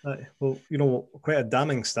it. Well, you know, quite a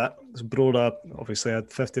damning stat. Brora obviously had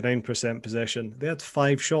 59% possession. They had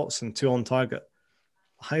 5 shots and 2 on target.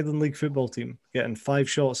 A Highland League football team getting 5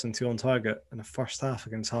 shots and 2 on target in the first half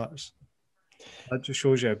against Hearts. That just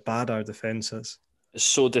shows you how bad our defence is. It's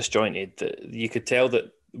so disjointed that you could tell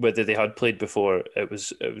that whether they had played before, it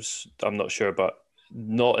was. I'm not sure, but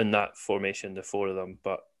not in that formation, the 4 of them.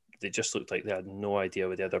 But they just looked like they had no idea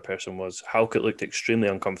where the other person was. Halkett looked extremely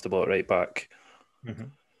uncomfortable at right back.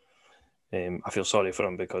 I feel sorry for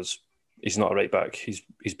him because he's not a right back. He's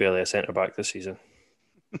barely a centre back this season.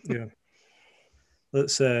 Yeah.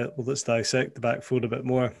 Let's dissect the back 4 a bit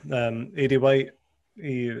more. Eddie White,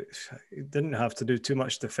 he didn't have to do too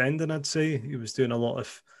much defending, I'd say. He was doing a lot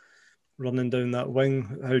of running down that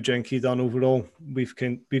wing. How Jenky done overall? We've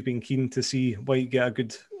been keen to see White get a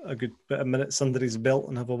good bit of minutes under his belt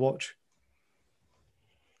and have a watch.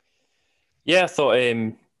 Yeah, I thought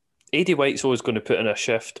Eddie White's always going to put in a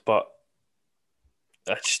shift, but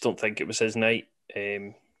I just don't think it was his night.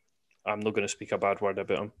 I'm not going to speak a bad word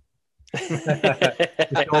about him.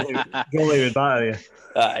 Goalie would batter you.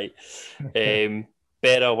 Aye.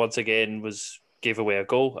 Berra once again gave away a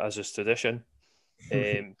goal as is tradition.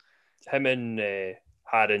 Him and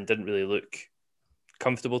Harren didn't really look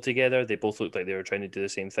comfortable together. They both looked like they were trying to do the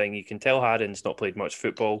same thing. You can tell Harren's not played much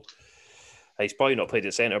football. He's probably not played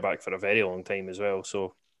at centre back for a very long time as well.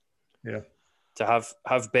 So yeah, to have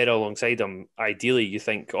Berra alongside him, ideally you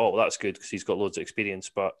think, oh, that's good because he's got loads of experience.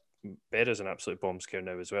 But Berra's an absolute bomb scare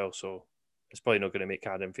now as well. So it's probably not going to make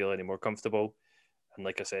Harren feel any more comfortable. And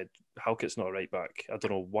like I said, Halkett's not a right back. I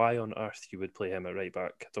don't know why on earth you would play him at right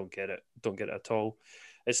back. I don't get it. Don't get it at all.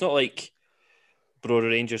 It's not like Brora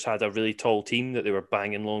Rangers had a really tall team that they were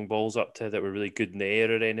banging long balls up to that were really good in the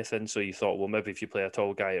air or anything. So you thought, well, maybe if you play a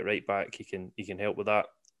tall guy at right back, he can help with that.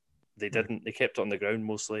 They didn't. They kept it on the ground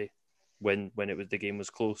mostly when the game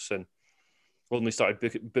was close. And only started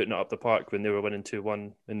booting it up the park when they were winning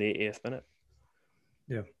 2-1 in the 80th minute.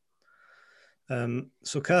 Yeah.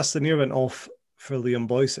 So Castanier went off for Liam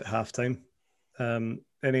Boyce at halftime.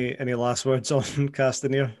 Any last words on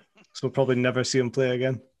Castanier? So we'll probably never see him play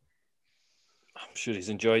again. I'm sure he's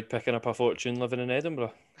enjoyed picking up a fortune living in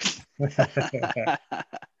Edinburgh.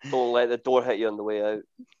 Don't let the door hit you on the way out.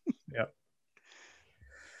 Yeah.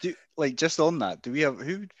 Just on that, who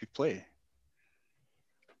would we play?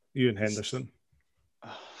 Ewan Henderson.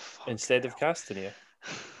 Instead of Castanier.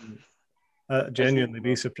 Genuinely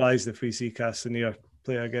be surprised if we see Castanier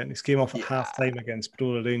play again. He's came off at half time against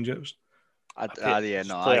Brora Rangers. Play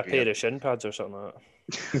a pair of shin pads or something like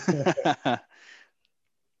that.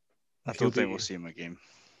 I don't think we'll see him again.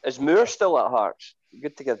 Is Moore still at Hearts?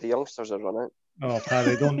 Good to give the youngsters a run out. Oh,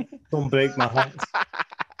 Paddy, don't break my heart.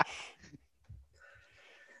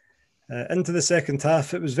 Into the second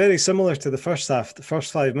half, it was very similar to the first half. The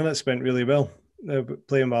first 5 minutes went really well. They were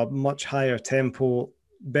playing a much higher tempo,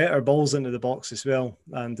 better balls into the box as well.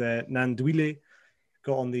 And Nandwile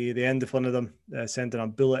got on the end of one of them, sending a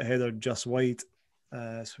bullet header just wide.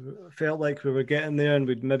 So it felt like we were getting there and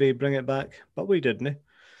we'd maybe bring it back, but we didn't.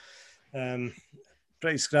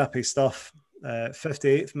 Pretty scrappy stuff.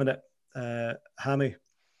 58th minute, Hammy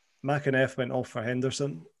McAneff went off for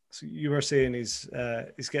Henderson. So you were saying he's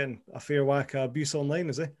getting a fair whack of abuse online,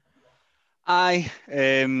 is he? Aye.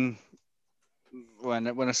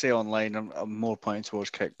 When I say online, I'm more pointing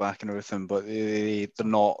towards kickback and everything, but they're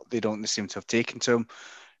not. They don't seem to have taken to him.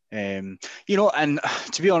 And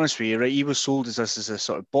to be honest with you, right, he was sold as this as a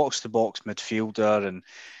sort of box-to-box midfielder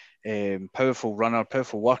and powerful runner,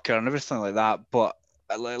 powerful worker, and everything like that. But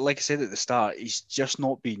like I said at the start, he's just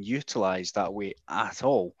not being utilised that way at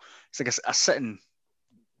all. It's like a sitting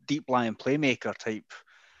deep-lying playmaker type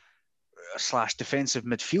 / defensive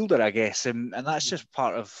midfielder, I guess, and that's just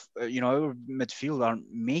part of our midfield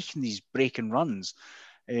aren't making these breaking runs,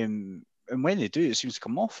 and when they do, it seems to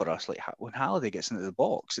come off for us. Like when Halliday gets into the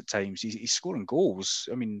box at times, he's scoring goals.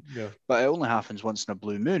 I mean, but it only happens once in a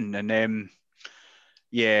blue moon, and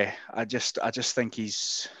I just think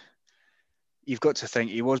you've got to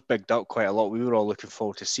think he was bigged up quite a lot. We were all looking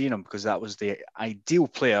forward to seeing him because that was the ideal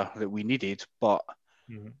player that we needed, but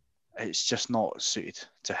it's just not suited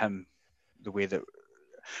to him the way that.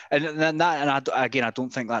 I don't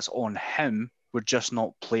think that's on him. We're just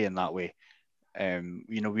not playing that way.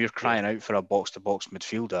 We're crying out for a box-to-box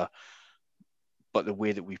midfielder, but the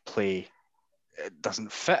way that we play, it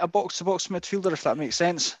doesn't fit a box-to-box midfielder, if that makes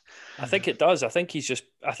sense. I think it does. I think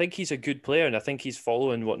he's a good player, and I think he's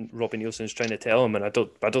following what Robbie Nielsen's trying to tell him, and I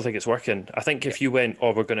don't think it's working. I think if you went,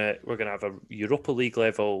 we're gonna have a Europa League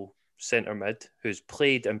level centre mid who's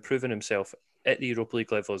played and proven himself at the Europa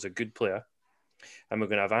League level as a good player, and we're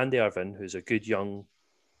gonna have Andy Irvine, who's a good young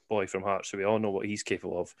boy from Hearts, so we all know what he's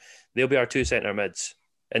capable of. They'll be our two centre mids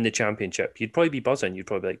in the Championship. You'd probably be buzzing. You'd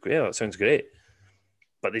probably be like, "Yeah, that sounds great,"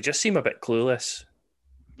 but they just seem a bit clueless.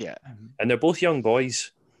 Yeah, and they're both young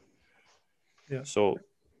boys. Yeah. So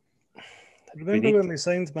remember when we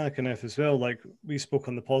signed McAneff as well? Like we spoke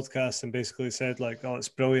on the podcast and basically said, like, "Oh, it's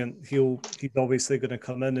brilliant. He's obviously going to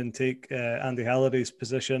come in and take Andy Halliday's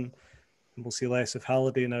position, and we'll see less of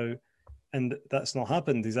Halliday now." And that's not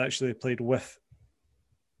happened. He's actually played with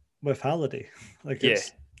Halliday. Like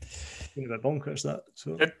it's been a bit bonkers that.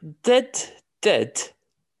 So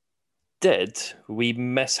did we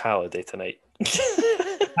miss Halliday tonight?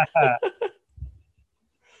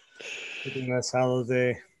 Did we miss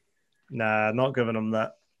Halliday? Nah, not giving him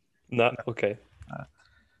that. No, okay.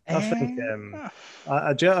 I think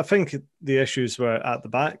I think the issues were at the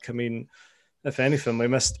back. I mean, if anything, we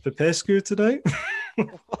missed Popescu tonight.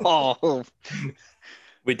 Oh,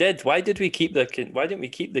 we did. Why didn't we keep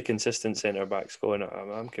the consistent centre backs going?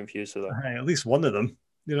 I'm confused with that. At least one of them.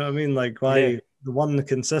 You know what I mean? Like why the one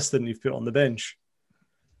consistent you've put on the bench?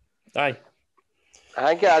 Aye. I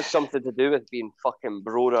think it has something to do with being fucking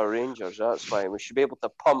Brora Rangers. That's why we should be able to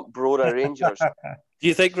pump Brora Rangers. Do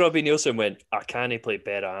you think Robbie Nielsen went, I can't play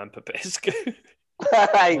Berra and Popescu?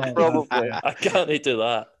 Probably. I can't do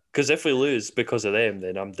that. Because if we lose because of them,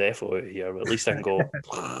 then I'm definitely out here. But at least I can go,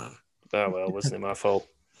 wasn't it my fault?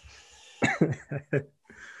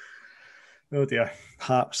 Oh dear.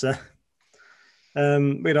 Hearts,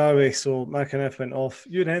 where are we? So McAneff went off.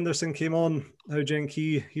 Ewan Henderson came on. How do you think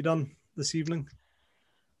he done this evening?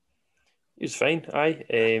 He was fine,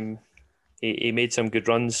 aye. He made some good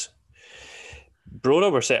runs.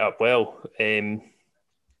 Brora were set up well.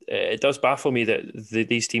 It does baffle me that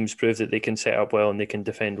these teams prove that they can set up well and they can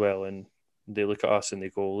defend well, and they look at us and they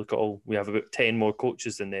go, look at all, we have about 10 more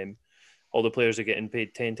coaches than them. All the players are getting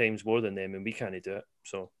paid 10 times more than them and we can't do it.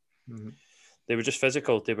 So They were just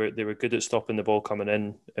physical. They were good at stopping the ball coming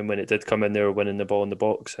in, and when it did come in, they were winning the ball in the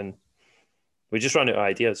box, and we just ran out of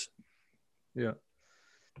ideas. Yeah.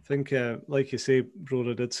 I think, like you say,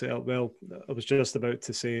 Brora did set up well. I was just about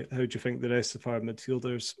to say, how do you think the rest of our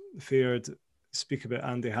midfielders fared? Speak about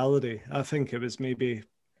Andy Halliday. I think it was maybe,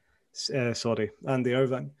 Andy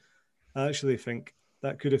Irvine. I actually think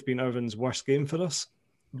that could have been Irvine's worst game for us.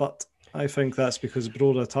 But I think that's because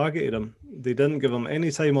Brora targeted him. They didn't give him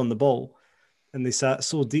any time on the ball, and they sat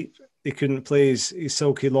so deep they couldn't play his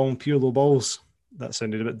silky long Pirlo balls. That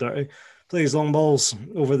sounded a bit dirty. Play his long balls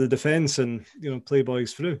over the defence and play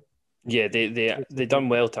boys through. Yeah, they done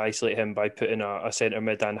well to isolate him by putting a centre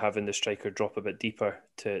mid and having the striker drop a bit deeper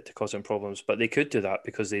to cause him problems. But they could do that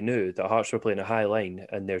because they knew that Hearts were playing a high line,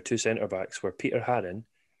 and their two centre backs were Peter Haring,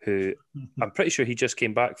 who I'm pretty sure he just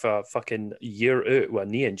came back for a fucking year out with a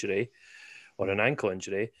knee injury or an ankle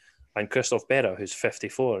injury, and Christophe Berra, who's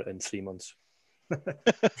 54 in 3 months.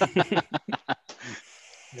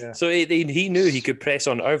 Yeah. So he knew he could press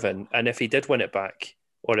on Irvine, and if he did win it back,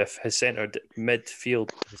 or if his centre mid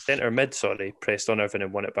pressed on Irvine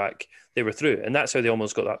and won it back, they were through. And that's how they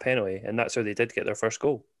almost got that penalty, and that's how they did get their first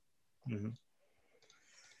goal. Mm-hmm.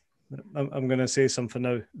 I'm going to say something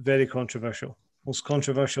now, very controversial. Most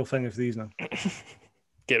controversial thing of these now.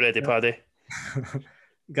 Get ready, Paddy.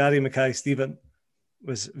 Gary Mackay-Steven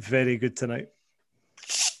was very good tonight.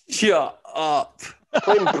 Shut up.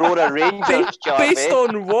 Playing Brora Rangers, Jarvey. Based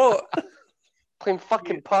on what? Playing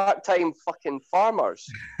fucking part-time fucking farmers.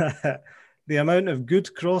 The amount of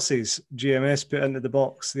good crosses GMS put into the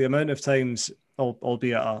box, the amount of times,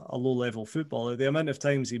 albeit a low-level footballer, the amount of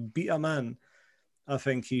times he beat a man, I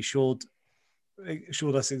think he showed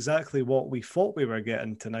us exactly what we thought we were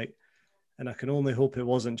getting tonight. And I can only hope it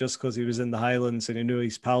wasn't just because he was in the Highlands and he knew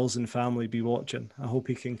his pals and family be watching. I hope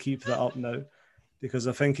he can keep that up now, because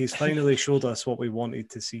I think he's finally showed us what we wanted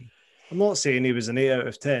to see. I'm not saying he was an 8 out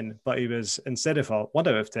of 10, but he was, instead of a 1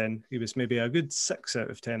 out of 10, he was maybe a good 6 out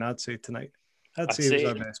of 10, I'd say, tonight. I'd say he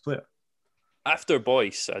was our best player. After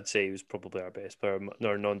Boyce, I'd say he was probably our best player.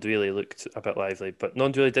 Nondwili looked a bit lively, but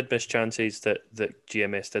Nondwili did miss chances that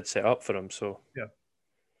GMS did set up for him. So yeah.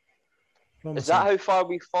 Is that how far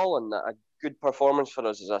we've fallen? That a good performance for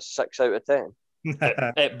us is a 6 out of 10?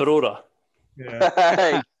 At Brora.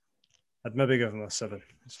 Yeah. I'd maybe give him a 7.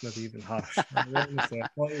 It's maybe even harsh. I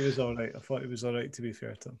thought he was all right. I thought he was all right, to be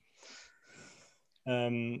fair to him.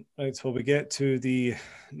 Right, so we get to the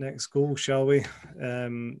next goal, shall we?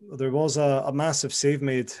 There was a massive save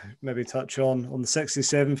made, maybe touch on the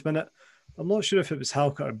 67th minute. I'm not sure if it was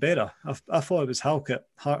Halkett or Berra. I thought it was Halkett.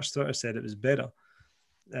 Hearts Twitter said it was Berra.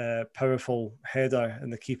 Powerful header,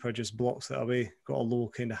 and the keeper just blocks it away. Got a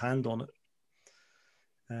low kind of hand on it.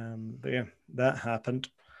 But yeah, that happened.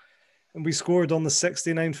 And we scored on the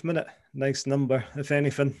 69th minute. Nice number, if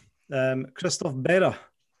anything. Christophe Berra,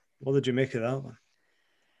 what did you make of that one?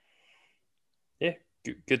 Yeah,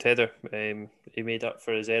 good header. He made up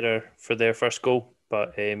for his error for their first goal,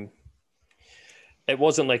 but it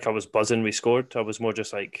wasn't like I was buzzing we scored. I was more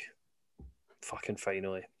just like, fucking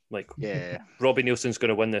finally. Like, yeah, Robbie Nielsen's going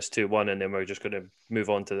to win this 2-1, and then we're just going to move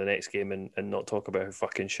on to the next game and not talk about how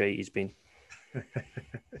fucking shite he's been.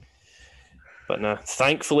 But nah,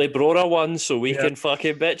 thankfully Brora won, so we can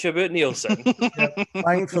fucking bitch about Nielsen.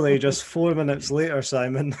 Thankfully, just 4 minutes later,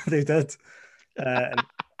 Simon, they did.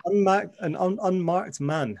 An unmarked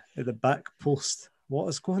man at the back post. What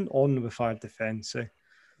is going on with our defence?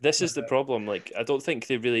 This is the problem. Like, I don't think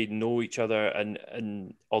they really know each other,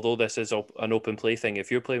 and although this is an open play thing,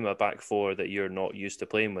 if you're playing with a back four that you're not used to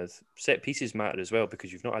playing with, set pieces matter as well,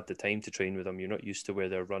 because you've not had the time to train with them. You're not used to where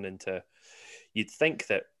they're running to. You'd think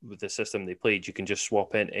that with the system they played, you can just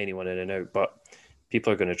swap anyone in and out, but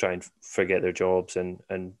people are going to try and forget their jobs and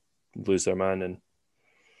lose their man and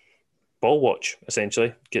ball watch,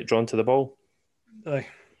 essentially. Get drawn to the ball. Aye.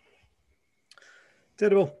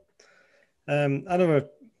 Terrible.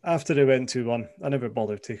 After they went 2-1, I never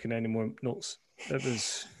bothered taking any more notes. It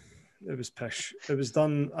was pish. It was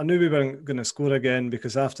done. I knew we weren't going to score again,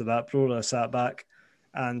 because after that, Brora sat back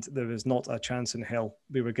and there was not a chance in hell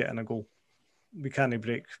we were getting a goal. We can't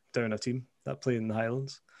break down a team that play in the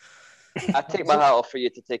Highlands. I take my hat off for you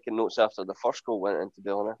to taking notes after the first goal went in, to be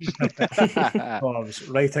honest. I was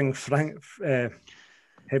writing very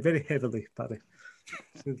heavily, Paddy.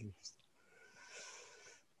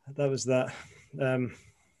 That was that.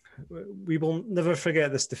 We will never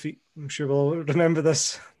forget this defeat. I'm sure we'll remember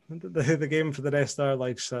this, the game, for the rest of our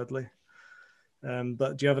lives, sadly.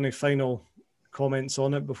 But do you have any final comments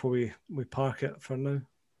on it before we park it for now?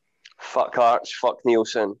 Fuck Hearts, fuck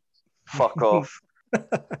Nielsen, fuck off.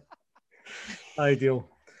 Ideal.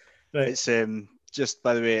 Right. It's just,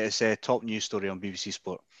 by the way, it's a top news story on BBC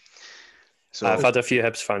Sport. So I've had a few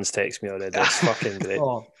Hibs fans text me already. It's fucking great.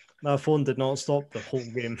 Oh, my phone did not stop the whole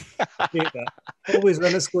game. I hate that. Always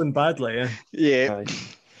when it's going badly, yeah. yeah. Aye.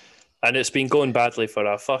 And it's been going badly for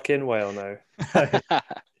a fucking while now.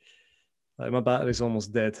 Like, my battery's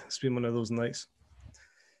almost dead. It's been one of those nights.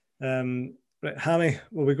 Right, Hammy,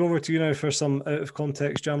 will we go over to you now for some out of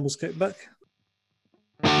context Jambles kickback?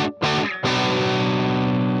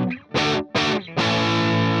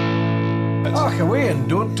 Talk away and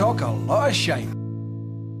don't talk a lot of shite.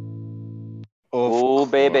 Oh,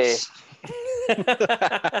 baby.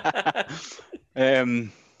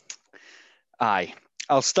 Aye.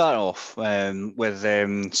 I'll start off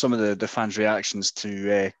with some of the fans' reactions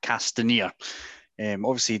to Castaneer.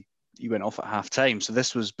 Obviously, he went off at half time, so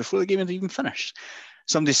this was before the game had even finished.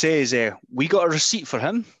 Somebody says, we got a receipt for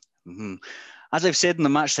him. Mm-hmm. As I've said in the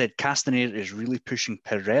match thread, Castaneer is really pushing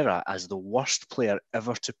Pereira as the worst player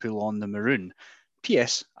ever to pull on the maroon.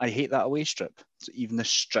 P.S. I hate that away strip. So even the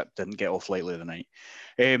strip didn't get off lightly tonight.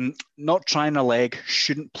 Not trying a leg,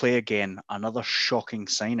 shouldn't play again. Another shocking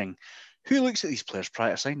signing. Who looks at these players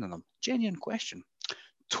prior to signing them? Genuine question.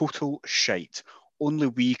 Total shite. Only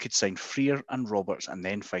we could sign Freer and Roberts and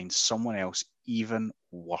then find someone else even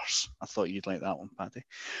worse. I thought you'd like that one, Paddy.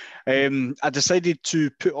 I decided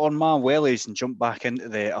to put on my wellies and jump back into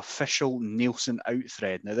the official Nielsen out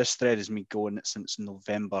thread. Now, this thread has been going since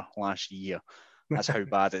November last year. That's how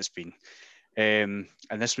bad it's been. And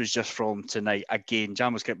this was just from tonight. Again,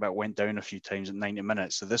 Jambles Kickback went down a few times at 90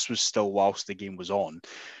 minutes, so this was still whilst the game was on.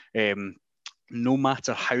 No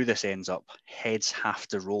matter how this ends up, heads have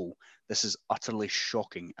to roll. This is utterly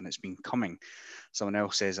shocking, and it's been coming. Someone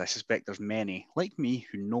else says, I suspect there's many, like me,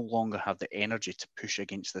 who no longer have the energy to push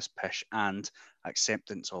against this pish and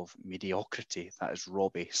acceptance of mediocrity. That is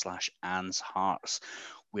Robbie/Anne's Hearts.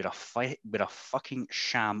 We're a fucking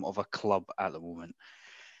sham of a club at the moment.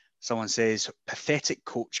 Someone says, pathetic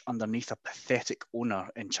coach underneath a pathetic owner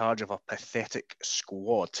in charge of a pathetic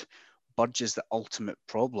squad. Budge is the ultimate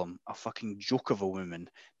problem. A fucking joke of a woman.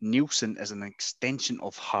 Nielsen is an extension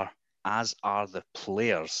of her, as are the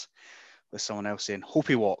players. With someone else saying, hope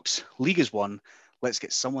he walks. League is won. Let's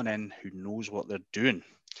get someone in who knows what they're doing.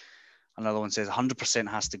 Another one says 100%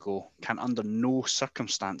 has to go. Can under no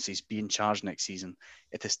circumstances be in charge next season.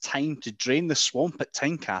 It is time to drain the swamp at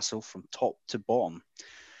Tynecastle from top to bottom.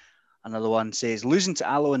 Another one says, losing to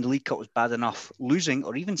Alloa in the League Cup was bad enough. Losing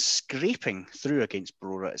or even scraping through against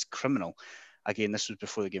Brora is criminal. Again, this was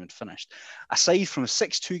before the game had finished. Aside from a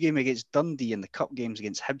 6-2 game against Dundee and the Cup games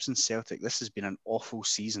against Hibs and Celtic, this has been an awful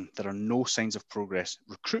season. There are no signs of progress.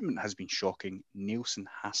 Recruitment has been shocking. Nielsen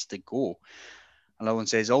has to go. Another one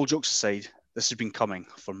says, all jokes aside, this has been coming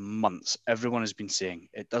for months. Everyone has been saying,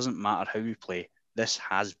 it doesn't matter how we play. This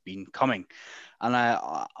has been coming. And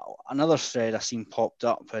another thread I seen popped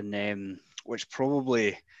up, and which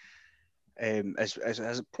probably is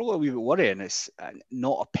probably a wee bit worrying. It's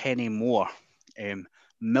not a penny more.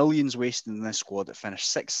 Millions wasted in this squad that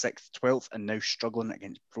finished 6th, 6th, 12th, and now struggling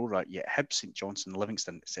against Brora. Yet Hibs, St Johnstone,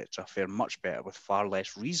 Livingston, etc. fare much better with far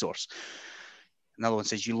less resource. Another one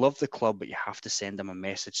says, you love the club, but you have to send them a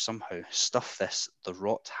message somehow. Stuff this. The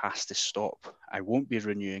rot has to stop. I won't be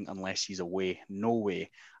renewing unless he's away. No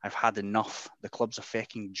way. I've had enough. The club's a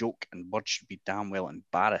fucking joke and Bud should be damn well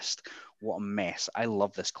embarrassed. What a mess. I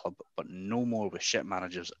love this club, but no more with shit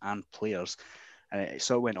managers and players. And it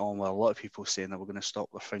sort of went on with a lot of people saying that we're going to stop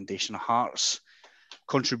the Foundation of Hearts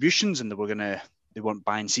contributions and that they weren't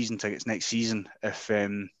buying season tickets next season if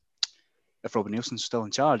Robin Nielsen's still in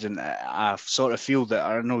charge. And I sort of feel that,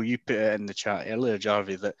 I know you put it in the chat earlier,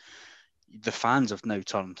 Jarvie, that the fans have now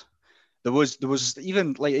turned. There was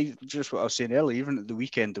even, like, just what I was saying earlier, even at the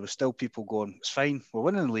weekend, there was still people going, it's fine, we're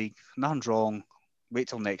winning the league, nothing's wrong, wait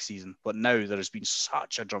till next season. But now there has been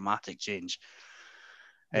such a dramatic change.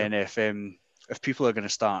 Yeah. And if people are going to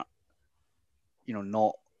start,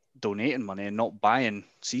 not donating money and not buying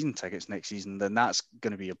season tickets next season, then that's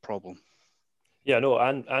going to be a problem. Yeah, no,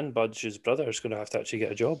 and Budge's brother is going to have to actually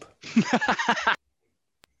get a job.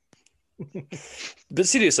 But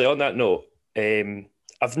seriously, on that note,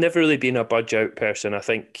 I've never really been a Budge out person. I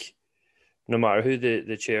think no matter who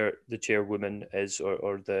the chairwoman is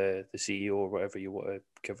or the CEO or whatever you want to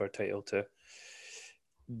give her title to,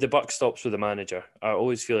 the buck stops with the manager. I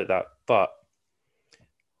always feel like that. But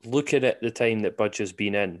looking at the time that Budge has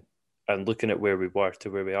been in and looking at where we were to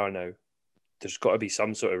where we are now, there's got to be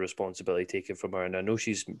some sort of responsibility taken from her. And I know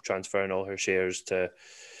she's transferring all her shares to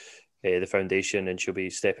the foundation and she'll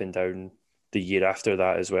be stepping down the year after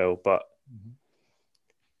that as well. But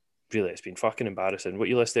really, it's been fucking embarrassing. What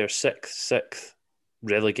you list there, 6th,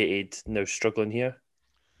 relegated, now struggling here.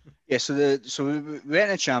 Yeah, so we went in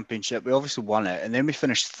the championship. We obviously won it, and then we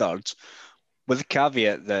finished third, with the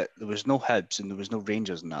caveat that there was no Hibs and there was no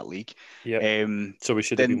Rangers in that league. Yeah. So we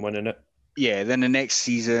should have been winning it. Yeah. Then the next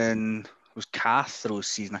season was Cathrow's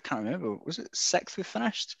season. I can't remember. Was it sixth we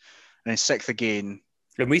finished, and then sixth again.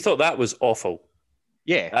 And we thought that was awful.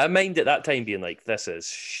 Yeah. I mind at that time being like, "This is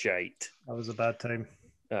shite." That was a bad time.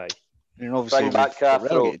 Aye. And obviously Bring back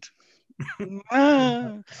Cathro.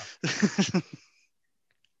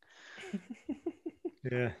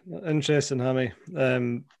 Yeah, interesting, Hammy.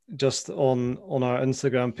 Just on our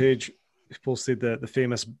Instagram page, we posted the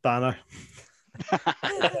famous banner.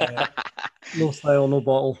 No style, no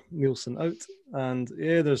bottle, Nielsen out. And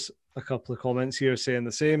yeah, there's a couple of comments here saying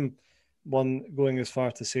the same. One going as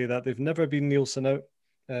far to say that they've never been Nielsen out.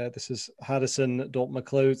 This is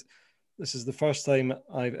Harrison.McLeod. This is the first time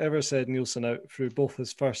I've ever said Nielsen out through both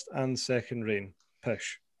his first and second reign.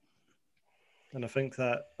 Pish. And I think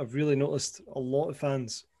that I've really noticed a lot of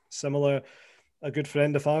fans similar. A good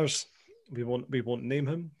friend of ours, we won't name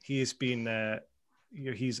him. He's been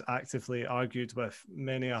he's actively argued with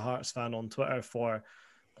many a Hearts fan on Twitter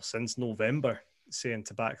since November, saying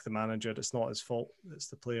to back the manager, it's not his fault, it's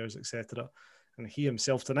the players, etc. And he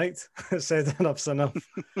himself tonight said enough's enough.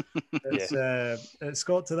 It's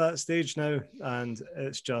got to that stage now, and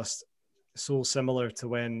it's just so similar to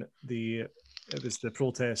when it was the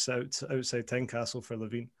protests outside Tynecastle for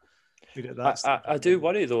Levine. I do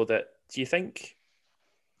worry though that do you think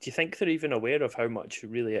they're even aware of how much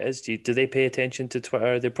really it is? Do they pay attention to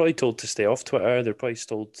Twitter? They're probably told to stay off Twitter. They're probably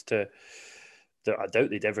told to. I doubt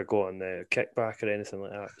they'd ever go on the Kickback or anything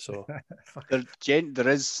like that. So there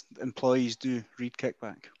is employees do read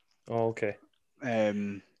Kickback. Oh, okay.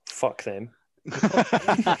 Fuck them.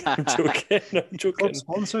 I'm joking.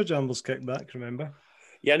 Sponsor Jamble's Kickback, remember?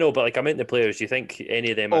 Yeah, no, but I meant the players. Do you think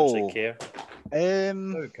any of them actually care?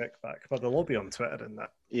 No Kickback, but the lobby on Twitter and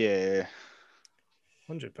that. Yeah.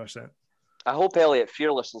 100%. I hope Elliot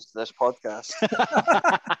Fear listens to this podcast.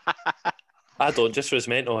 I don't, just for his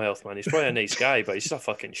mental health, man. He's probably a nice guy, but he's just a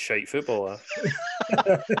fucking shite footballer.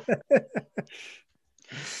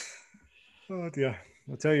 Oh dear.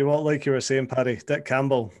 I'll tell you what, like you were saying, Paddy, Dick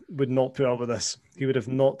Campbell would not put up with this. He would have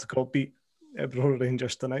not got beat at Brora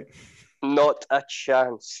Rangers tonight. Not a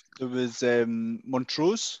chance. There was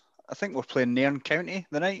Montrose. I think we're playing Nairn County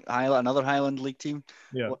the night. Another Highland League team.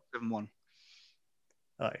 Yeah. 7-1.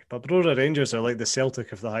 Aye, but Brora Rangers are like the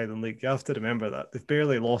Celtic of the Highland League. You have to remember that. They've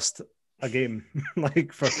barely lost a game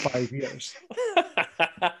for 5 years.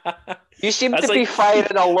 You seem to be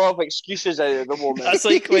firing a lot of excuses out at the moment. That's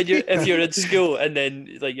like when if you're in school and then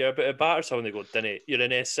you're about to batter someone, they go, "Dinny, you're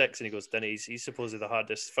in S6," and he goes, "Dinny, he's supposedly the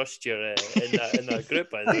hardest first year in that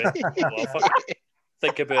group, by the way." Well,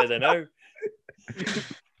 think about it now.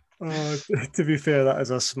 To be fair, that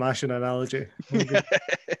is a smashing analogy.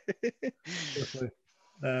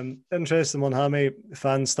 Interesting one, Hammy.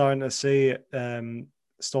 Fans starting to say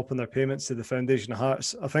stopping their payments to the Foundation of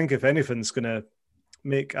Hearts. I think if anything's going to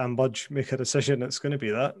make Anne Budge make a decision, it's going to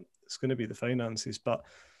be that. It's going to be the finances, but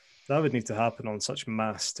that would need to happen on such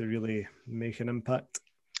mass to really make an impact.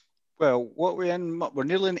 Well, we're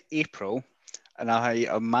nearly in April, and I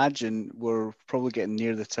imagine we're probably getting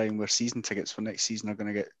near the time where season tickets for next season are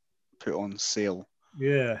going to get put on sale.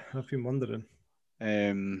 Yeah, I've been wondering.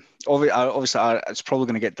 Obviously, it's probably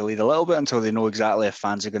going to get delayed a little bit until they know exactly if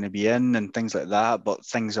fans are going to be in and things like that, but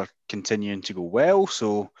things are continuing to go well,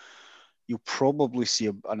 so you'll probably see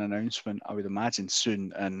an announcement, I would imagine,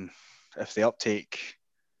 soon, and if the uptake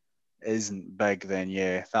isn't big, then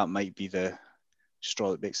yeah, that might be the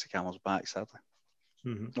straw that breaks the camel's back, sadly.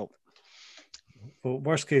 Mm-hmm. Nope. Well,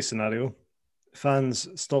 worst case scenario, fans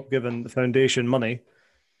stop giving the foundation money,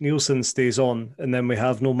 Nielsen stays on, and then we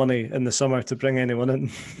have no money in the summer to bring anyone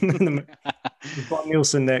in. We've got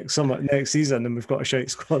Nielsen next season, and we've got a shite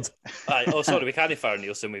squad. Sorry, we can't fire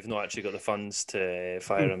Nielsen. We've not actually got the funds to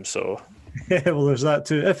fire him. So, yeah, well, there's that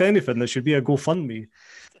too. If anything, there should be a GoFundMe.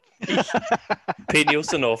 Pay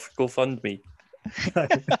Nielsen off. GoFundMe.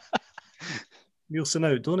 Nielsen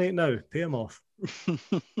out. Donate now. Pay him off.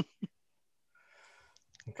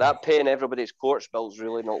 That paying everybody's courts bill's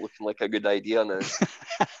really not looking like a good idea now.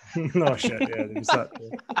 No shit, yeah, there's that.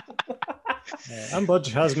 And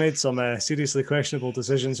Budge has made some seriously questionable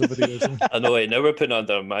decisions over the years. I know, now we're putting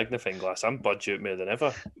under a magnifying glass. I'm Budge out more than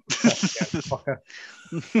ever.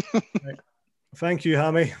 Right. Thank you,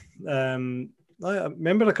 Hammy. I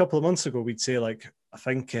remember a couple of months ago we'd say, I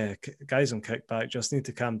think guys on Kickback just need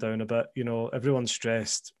to calm down a bit. You know, everyone's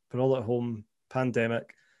stressed. We're all at home,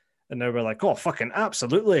 pandemic. And now we're like, oh, fucking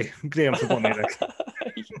absolutely, Graham Football Medic.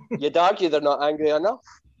 You'd argue they're not angry enough.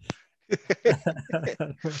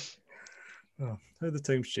 Oh, how the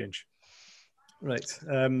times change. Right.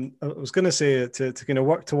 I was going to say to kind of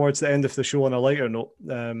work towards the end of the show on a lighter note,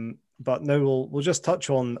 but now we'll just touch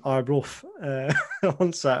on Arbroath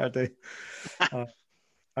on Saturday.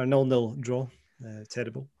 Our 0-0 draw.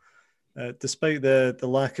 Terrible. Despite the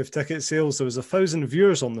lack of ticket sales, there was 1,000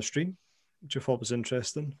 viewers on the stream, which I thought was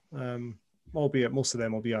interesting. Albeit most of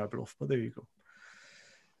them will be Arbroath, but there you go.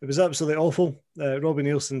 It was absolutely awful. Robbie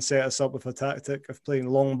Nielsen set us up with a tactic of playing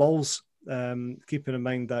long balls, keeping in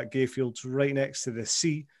mind that Gayfield's right next to the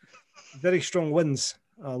sea. Very strong winds.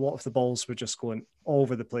 A lot of the balls were just going all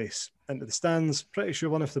over the place into the stands. Pretty sure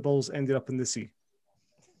one of the balls ended up in the sea.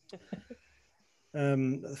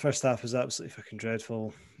 The first half was absolutely fucking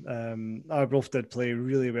dreadful. Arbroath did play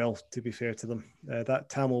really well, to be fair to them. That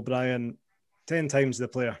Tam O'Brien, 10 times the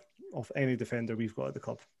player of any defender we've got at the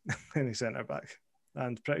club, any centre back,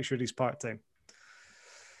 and pretty sure he's part-time.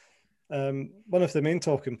 One of the main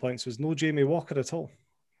talking points was no Jamie Walker at all.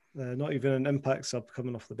 Not even an impact sub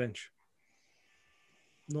coming off the bench.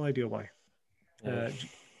 No idea why.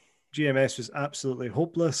 GMS was absolutely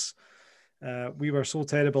hopeless. We were so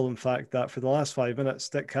terrible, in fact, that for the last 5 minutes,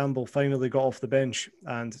 Dick Campbell finally got off the bench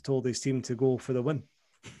and told his team to go for the win.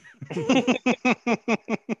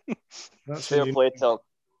 That's Fair play to him.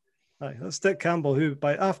 That's Dick Campbell, who,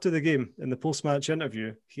 after the game, in the post-match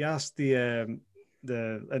interview, he asked the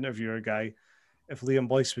interviewer guy if Liam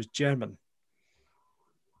Boyce was German.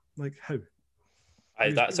 Like, how?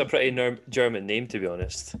 That's a pretty German name, to be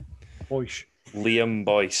honest. Boyce. Liam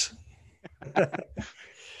Boyce.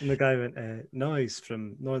 And the guy went, no, he's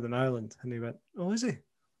from Northern Ireland. And he went, oh, is he?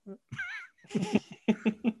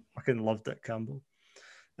 Fucking loved Dick Campbell.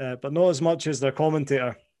 But not as much as their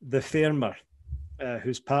commentator, the Farmer,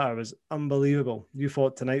 whose patter was unbelievable. You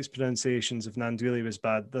thought tonight's pronunciations of Nandwili was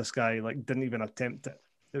bad. This guy didn't even attempt it.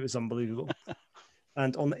 It was unbelievable.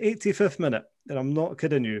 And on the 85th minute, and I'm not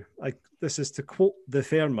kidding you, this is to quote the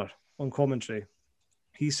Farmer on commentary.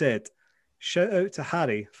 He said, "Shout out to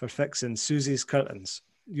Harry for fixing Susie's curtains.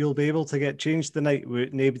 You'll be able to get changed tonight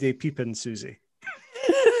with nobody peeping, Susie."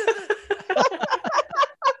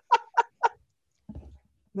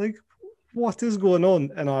 What is going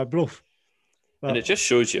on in Arbroath? And it just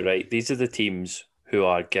shows you, right? These are the teams who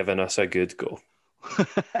are giving us a good go.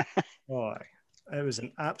 Oh, it was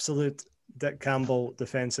an absolute Dick Campbell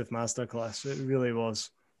defensive masterclass. It really was.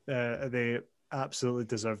 They absolutely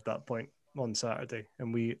deserved that point on Saturday,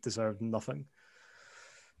 and we deserved nothing.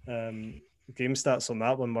 Game stats on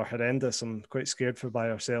that one were horrendous. I'm quite scared for buy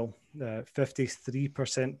or sell.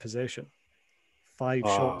 53% possession, 5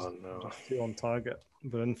 shots, just 2 on target.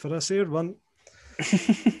 We're in for a sore one.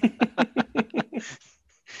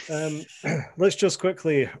 Let's just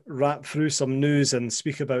quickly wrap through some news and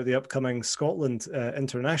speak about the upcoming Scotland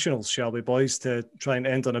internationals, shall we, boys, to try and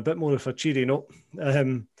end on a bit more of a cheery note.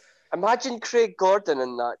 Imagine Craig Gordon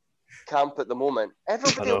in that camp at the moment.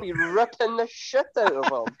 Everybody will be ripping the shit out of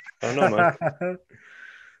him. I know, man.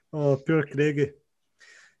 Oh, poor Craigie.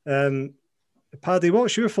 Paddy,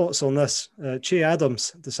 what's your thoughts on this? Che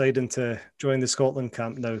Adams deciding to join the Scotland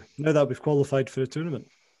camp now that we've qualified for the tournament.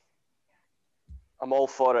 I'm all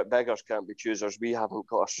for it. Beggars can't be choosers. We haven't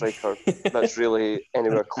got a striker that's really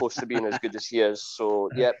anywhere close to being as good as he is. So,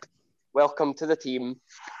 yep, welcome to the team.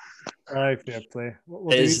 Aye, fair play.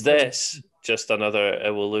 Is this just another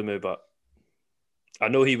Iwolumu? But I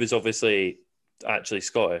know he was obviously actually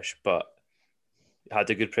Scottish, but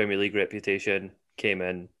had a good Premier League reputation, came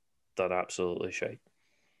in, done absolutely shite.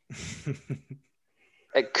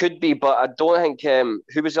 It could be, but I don't think...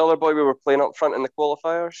 who was the other boy we were playing up front in the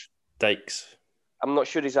qualifiers? Dykes. I'm not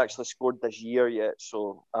sure he's actually scored this year yet,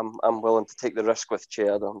 so I'm willing to take the risk with Che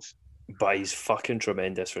Adams. But he's fucking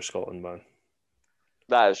tremendous for Scotland, man.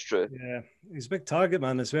 That is true. Yeah, he's a big target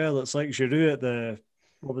man as well. It's like Giroud at the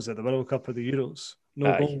World Cup or the Euros.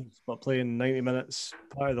 No goals, but playing 90 minutes,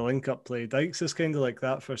 part of the link-up play. Dykes is kind of like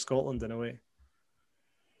that for Scotland in a way.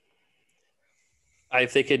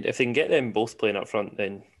 If they can get them both playing up front,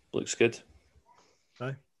 then looks good.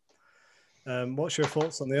 Aye. What's your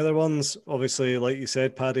thoughts on the other ones? Obviously, like you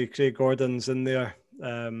said, Paddy, Craig Gordon's in there.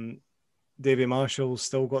 Davy Marshall's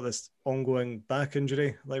still got this ongoing back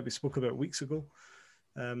injury, like we spoke about weeks ago.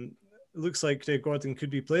 It looks like Craig Gordon could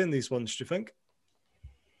be playing these ones, do you think?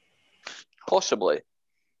 Possibly.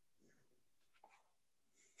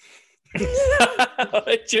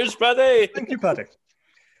 Cheers, Paddy. Thank you, Paddy.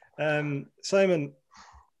 Simon,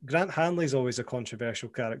 Grant Hanley's always a controversial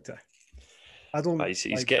character.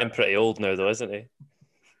 He's getting pretty old now, though, isn't he?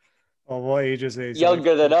 Oh, what age is he?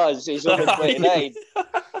 Younger than us. He's only 29.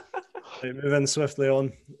 Right, moving swiftly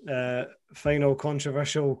on. Final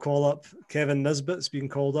controversial call-up. Kevin Nisbet's been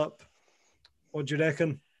called up. What do you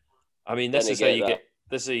reckon? I mean, This is how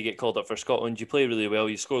you get called up for Scotland. You play really well,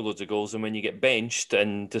 you score loads of goals, and when you get benched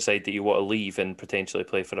and decide that you want to leave and potentially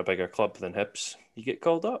play for a bigger club than Hibs, you get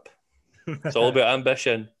called up. It's all about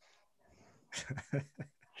ambition.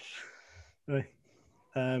 Right.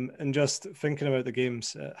 And just thinking about the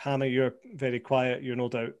games, Hannah, you're very quiet. You're no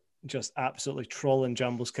doubt just absolutely trolling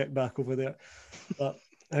Jamble's kickback over there. But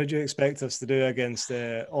how do you expect us to do against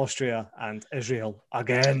Austria and Israel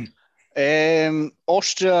again?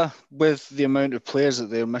 Austria, with the amount of players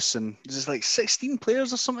that they're missing, there's like 16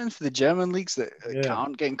 players or something for the German leagues that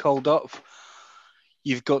aren't getting called up.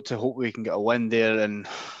 You've got to hope we can get a win there, and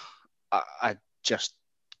I just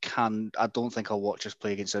can't. I don't think I'll watch us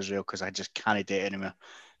play against Israel because I just can't do it anymore.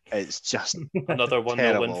 It's just another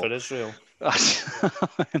 1-0 win for Israel.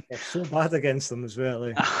 They're so bad against them as well.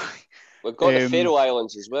 Eh? We've got the Faroe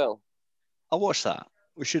Islands as well. I'll watch that.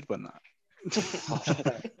 We should win that.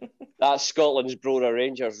 That's Scotland's Brora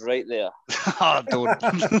Rangers right there. Oh, don't.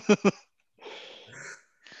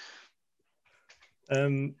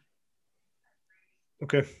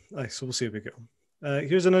 Okay, so we'll see how we go.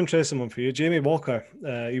 Here's an interesting one for you. Jamie Walker,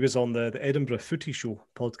 he was on the Edinburgh Footy Show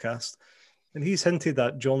podcast, and he's hinted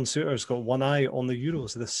that John Souttar's got one eye on the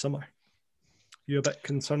Euros this summer. You a bit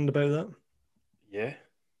concerned about that? Yeah.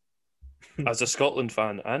 As a Scotland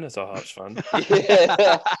fan and as a Hearts fan.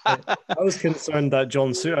 I was concerned that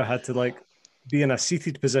John Souttar had to be in a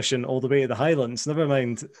seated position all the way to the Highlands, never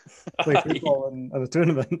mind play football in a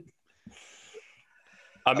tournament.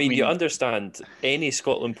 I mean, you understand any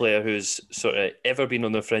Scotland player who's sort of ever been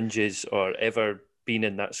on the fringes or ever been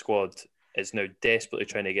in that squad is now desperately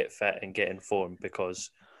trying to get fit and get in form,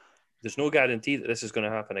 because there's no guarantee that this is going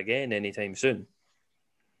to happen again anytime soon.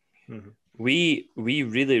 Mm-hmm. We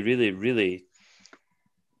really, really, really,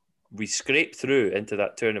 we scraped through into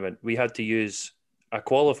that tournament. We had to use a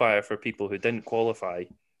qualifier for people who didn't qualify,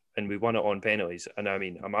 and we won it on penalties. And I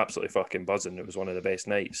mean, I'm absolutely fucking buzzing. It was one of the best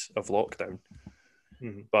nights of lockdown.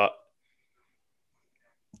 Mm-hmm. But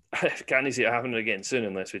I can't see it happening again soon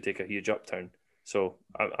unless we take a huge upturn. So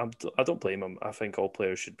I don't blame them. I think all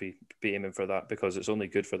players should be aiming for that, because it's only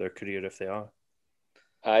good for their career if they are.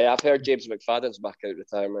 I've heard James McFadden's back out of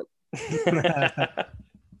retirement.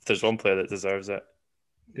 There's one player that deserves it.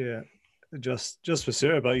 Yeah, just for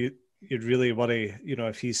Souttar, but you'd really worry,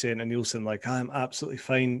 if he's saying to Nielsen, I'm absolutely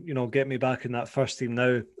fine, get me back in that first team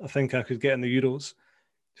now. I think I could get in the Euros.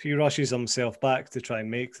 If he rushes himself back to try and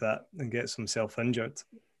make that and gets himself injured,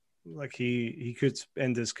 he could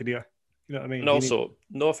end his career. You know what I mean? And also,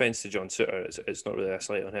 no offense to John Souttar, it's not really a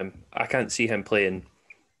slight on him. I can't see him playing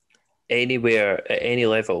anywhere at any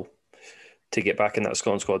level to get back in that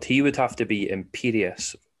Scotland squad. He would have to be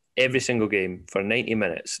imperious every single game for 90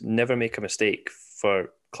 minutes, never make a mistake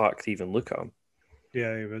for Clark to even look at him.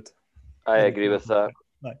 Yeah, he would. I agree with that.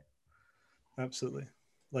 Absolutely.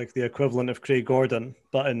 Like the equivalent of Craig Gordon,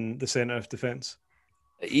 but in the centre of defence.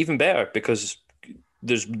 Even better, because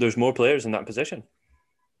there's more players in that position.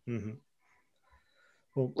 Mm-hmm.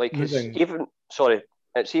 Well,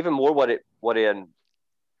 it's even more worrying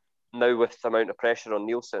now with the amount of pressure on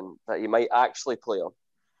Nielsen that he might actually play him.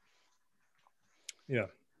 Yeah,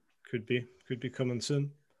 could be coming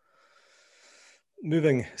soon.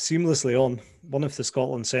 Moving seamlessly on, one of the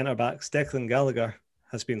Scotland centre-backs, Declan Gallagher,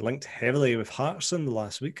 has been linked heavily with Hearts in the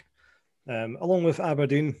last week, along with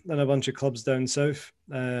Aberdeen and a bunch of clubs down south.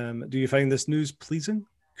 Do you find this news pleasing?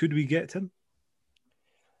 Could we get him?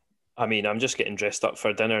 I mean, I'm just getting dressed up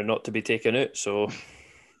for dinner not to be taken out, so...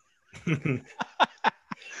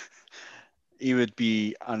 He would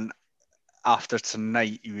be, after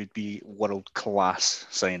tonight, he would be world-class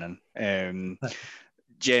signing.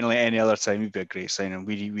 Generally, any other time, he'd be a great signing.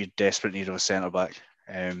 We're desperate need of a centre-back.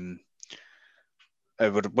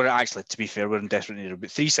 We're actually, to be fair, we're in desperate need of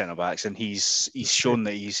about 3 centre-backs, and he's shown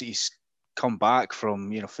that he's come back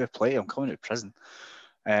from, fair play, I'm coming out of prison,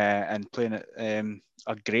 and playing at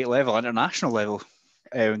a great level, international level.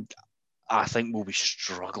 I think we'll be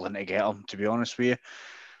struggling to get him, to be honest with you.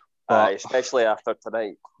 Especially after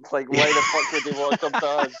tonight. Why the fuck would he want to come to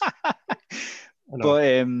us?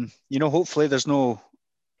 But, hopefully there's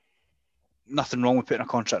nothing wrong with putting a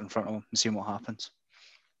contract in front of him and seeing what happens.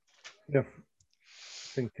 Yeah.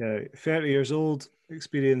 I think 30 years old,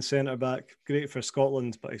 experienced centre-back, great for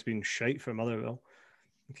Scotland, but he's been shite for Motherwell.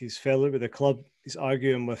 He's fell out with the club. He's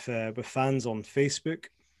arguing with fans on Facebook,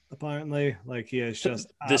 apparently. He is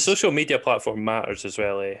just... The social media platform matters as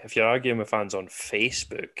well, eh? If you're arguing with fans on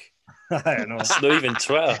Facebook... I don't know. It's not even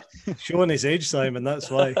Twitter. Showing his age, Simon,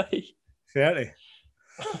 that's why. 30.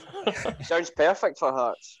 Sounds perfect for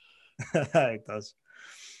Hearts. It does.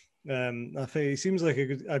 I think he seems like a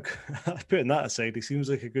good. Putting that aside, he seems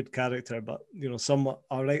like a good character, but somewhat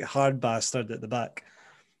a right hard bastard at the back.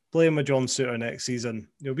 Playing with John Souttar next season,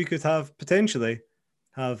 we could potentially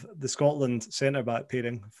have the Scotland centre back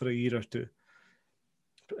pairing for a year or two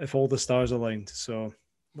if all the stars aligned. So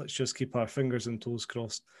let's just keep our fingers and toes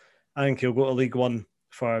crossed. I think he'll go to League One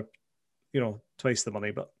for twice the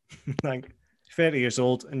money, but I think 30 years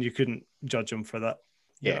old and you couldn't judge him for that.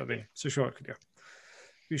 You know what I mean? It's a short career.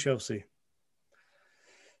 We shall see.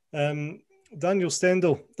 Daniel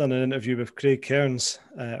Stendhal done an interview with Craig Cairns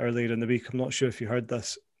earlier in the week. I'm not sure if you heard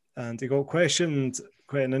this. And he got questioned,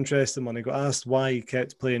 quite an interesting one. He got asked why he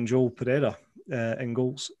kept playing Joel Pereira in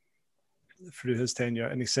goals through his tenure.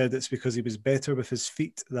 And he said it's because he was better with his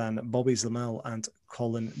feet than Bobby Zlamal and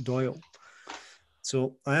Colin Doyle.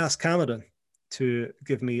 So I asked Cameron to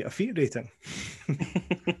give me a feet rating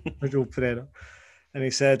for Joel Pereira. And he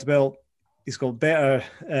said, well, he's got better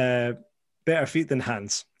feet than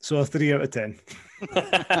hands. So a 3 out of 10.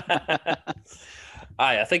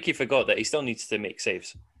 I think he forgot that he still needs to make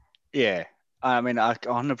saves. Yeah. I mean, I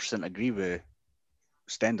 100% agree with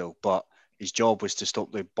Stendhal, but his job was to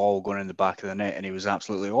stop the ball going in the back of the net, and he was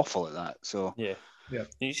absolutely awful at that. So yeah.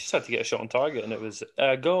 You just had to get a shot on target, and it was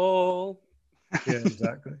a goal. Yeah,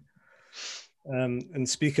 exactly. And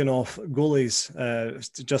speaking of goalies,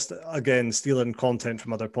 just again stealing content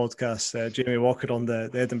from other podcasts, Jamie Walker on the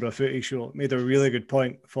Edinburgh Footy Show made a really good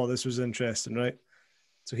point. Thought this was interesting, right?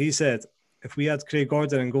 So he said, if we had Craig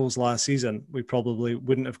Gordon in goals last season, we probably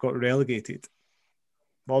wouldn't have got relegated.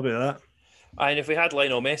 What about that? And if we had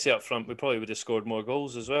Lionel Messi up front, we probably would have scored more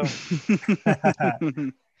goals as well.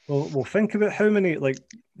 Well, think about how many.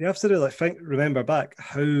 You have to remember back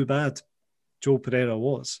how bad Joel Pereira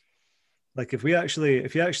was. If he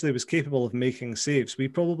actually was capable of making saves, we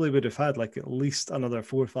probably would have had at least another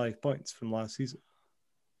 4 or 5 points from last season.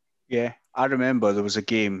 Yeah, I remember there was a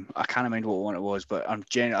game. I can't remember what one it was, but I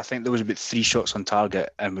think there was about 3 shots on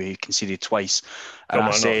target and we conceded twice. And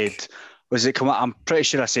I said, was it come? I'm pretty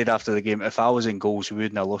sure I said after the game, if I was in goals, we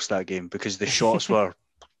wouldn't have lost that game because the shots were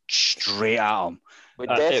straight at him. We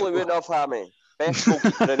definitely wouldn't have, Hammy. Best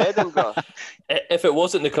goalkeeper in Edinburgh. If it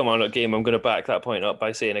wasn't the Kilmarnock game, I'm going to back that point up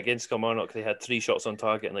by saying against Kilmarnock, they had 3 shots on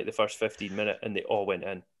target in the first 15 minutes and they all went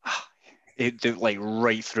in. It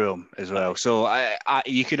right through him as well. So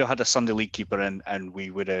you could have had a Sunday League keeper in and we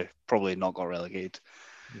would have probably not got relegated.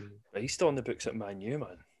 But he's still on the books at Man U,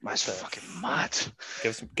 man. That's fucking mad.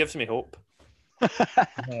 Gives me hope.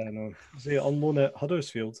 I know. Is he on loan at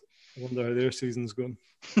Huddersfield? I wonder how their season's going.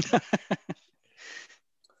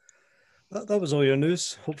 That was all your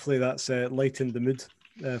news. Hopefully that's lightened the mood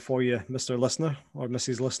for you, Mr. Listener or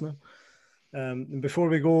Mrs. Listener. And before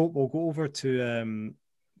we go, we'll go over to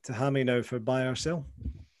Hammy now for buy or sell.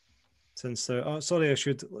 Since sorry, I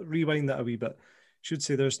should rewind that a wee bit. Should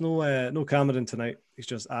say there's no Cameron tonight. He's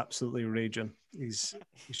just absolutely raging. He's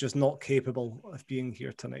just not capable of being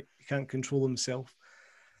here tonight. He can't control himself.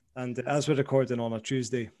 And as we're recording on a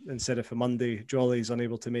Tuesday instead of a Monday, Jolly's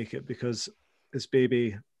unable to make it because his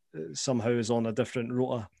baby somehow is on a different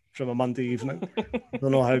rota from a Monday evening. I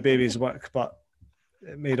don't know how babies work, but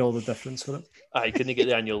it made all the difference for it. I couldn't get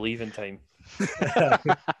the annual leave in time.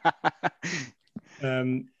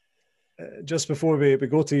 Just before we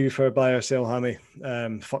go to you for buy or sell, Hammy,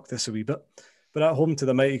 fuck this a wee bit. But at home to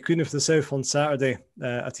the mighty Queen of the South on Saturday,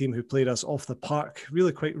 a team who played us off the park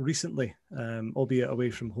really quite recently, albeit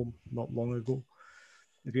away from home not long ago.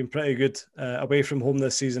 They've been pretty good away from home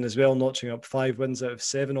this season as well, notching up 5 wins out of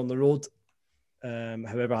 7 on the road.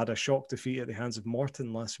 However, had a shock defeat at the hands of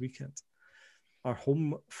Morton last weekend. Our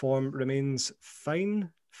home form remains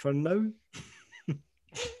fine for now.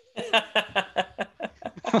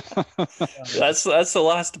 That's the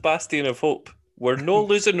last bastion of hope. We're no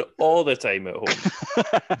losing all the time at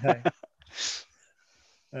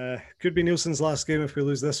home. Could be Nielsen's last game if we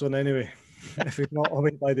lose this one anyway. If we're not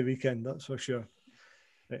away by the weekend, that's for sure.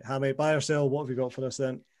 Right, Hammy, buy or sell? What have you got for us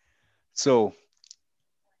then? So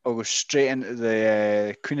I'll go straight into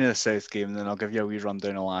the Queen of the South game, and then I'll give you a wee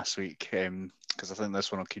rundown of last week because I think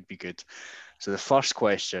this one could be good. So the first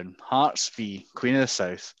question: Hearts v Queen of the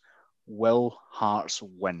South. Will Hearts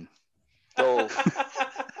win? Go.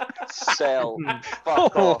 Sell.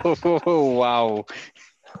 Fuck off. Oh, wow.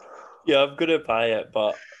 Yeah, I'm going to buy it,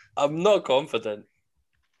 but I'm not confident.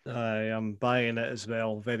 I am buying it as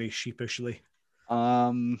well, very sheepishly.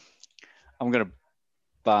 I'm going to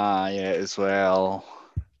buy it as well.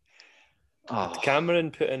 Did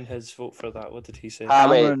Cameron put in his vote for that? What did he say?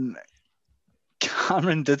 Cameron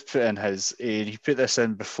Cameron did put in his. He put this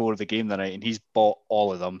in before the game tonight, and he's bought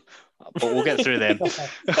all of them. But we'll get through them.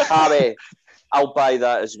 Harry, I'll buy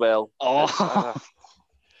that as well. Oh.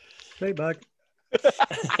 Right back.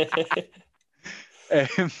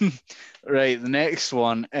 Right, the next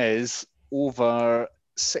one is over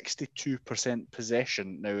 62%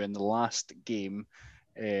 possession. Now, in the last game,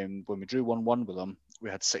 when we drew 1-1 with them, we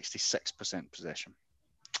had 66% possession.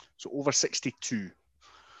 So over 62.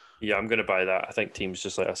 Yeah, I'm going to buy that. I think teams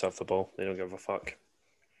just let us have the ball. They don't give a fuck.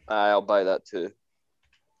 I'll buy that too.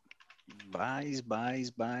 Buys.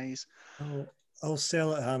 I'll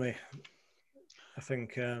sell it, Hammy. I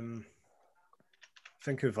think how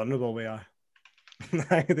vulnerable we are.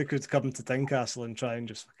 They could come to Tynecastle and try and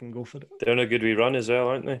just fucking go for it. They're on a good wee run as well,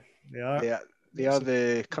 aren't they? They are. They are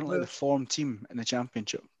currently the form team in the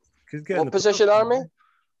championship. Could get in What the position, Army?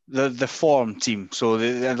 The form team. So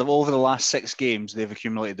over the last 6 games, they've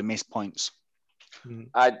accumulated the most points.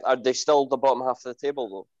 Are they still the bottom half of the table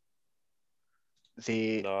though?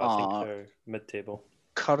 They No, I are think they're mid-table.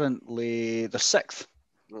 currently the 6th.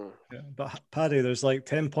 Yeah, but Paddy, there's like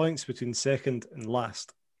 10 points between second and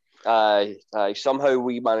last. Aye. Somehow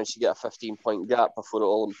we managed to get a 15-point gap before it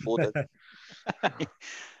all imploded.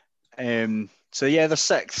 So yeah, they're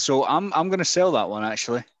 6th. So I'm going to sell that one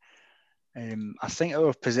actually. I think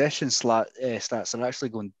our possession stats are actually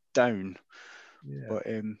going down. Yeah. But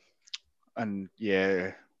and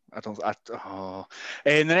yeah, and the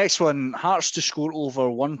next one, Hearts to score over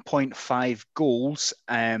 1.5 goals.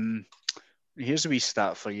 Here's a wee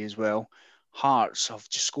stat for you as well. Hearts have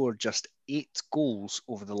scored just 8 goals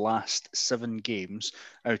over the last 7 games.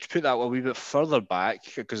 Now, to put that a wee bit further back,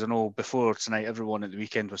 because I know before tonight, everyone at the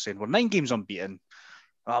weekend was saying, we're 9 games unbeaten.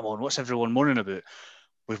 Come on, what's everyone moaning about?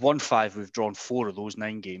 We've won 5, we've drawn 4 of those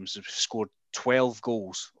 9 games. We've scored 12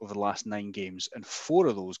 goals over the last 9 games, and 4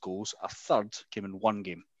 of those goals, a third, came in 1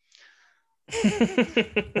 game.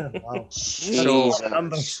 Wow. Jesus.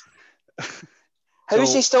 Numbers. How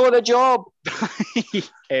is he still in a job?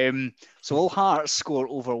 So all Hearts score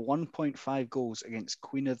over 1.5 goals against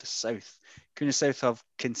Queen of the South. Queen of the South have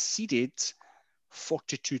conceded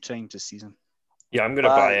 42 times this season. Yeah, I'm going to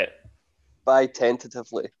buy it. Buy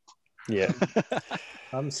tentatively. Yeah.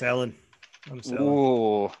 I'm selling.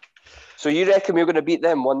 Oh, So you reckon we're going to beat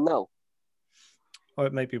them 1-0? Or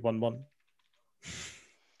it might be 1-1.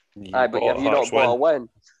 Aye, but have you not bought a win?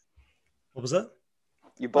 What was it?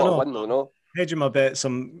 You bought no. a win though, no? Hedging my bets.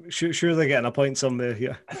 I'm surely getting a point somewhere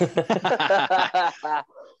here.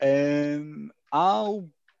 I'll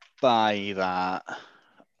buy that.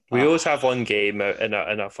 We always have one game in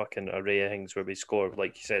a fucking array of things where we score,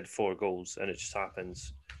 like you said, 4 goals, and it just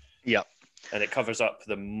happens. Yep. And it covers up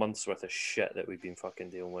the months worth of shit that we've been fucking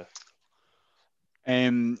dealing with.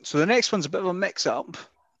 So the next one's a bit of a mix-up.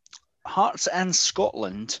 Hearts and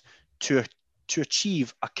Scotland to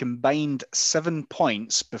achieve a combined 7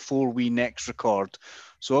 points before we next record.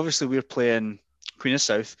 So obviously we're playing Queen of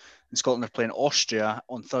South, and Scotland are playing Austria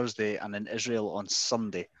on Thursday and then Israel on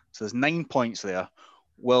Sunday. So there's 9 points there.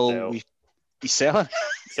 Will we be selling?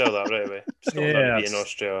 Sell that right away. Scotland beating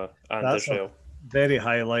Austria and That's Israel. Very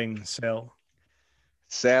high line sell.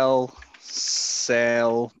 Sell,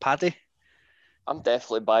 Paddy? I'm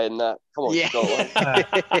definitely buying that. Come on, Scotland.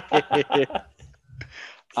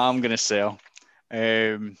 I'm going to sell.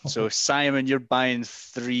 So Simon, you're buying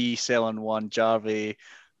 3, selling 1. Jarvie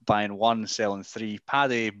buying 1, selling 3.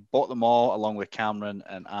 Paddy bought them all along with Cameron,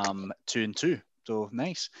 and I'm 2 and 2. So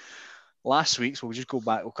nice. Last week's, we'll just go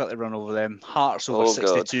back. We'll cut the run over them. Hearts over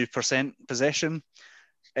 62% possession.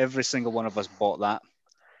 Every single one of us bought that.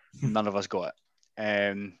 None of us got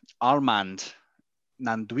it. Armand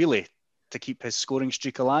Nandwili to keep his scoring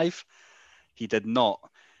streak alive. He did not.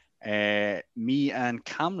 Me and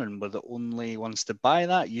Cameron were the only ones to buy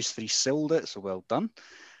that. You 3 sold it, so well done.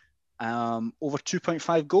 Over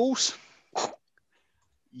 2.5 goals.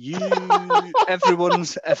 Everyone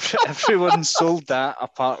sold that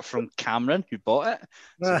apart from Cameron, who bought it,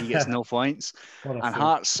 so he gets 0 points. And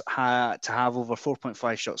Hearts had to have over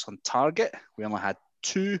 4.5 shots on target. We only had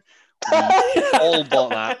 2. We all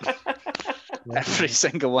bought that. Every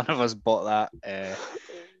single one of us bought that.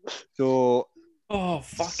 Oh,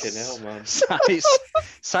 fucking hell, man.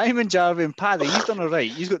 Simon, Jarvie, and Paddy, he's done all right.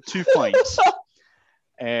 He's got 2 points.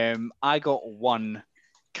 I got 1.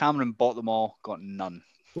 Cameron bought them all, got none.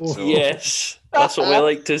 So, yes, that's what we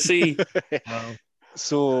like to see. Wow.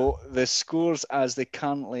 So the scores as they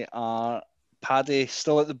currently are: Paddy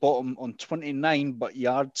still at the bottom on 29, but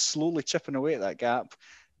Yard slowly chipping away at that gap.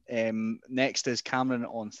 Next is Cameron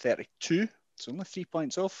on 32, so only 3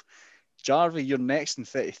 points off. Jarvie, you're next in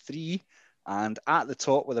 33, And at the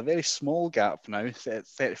top, with a very small gap now,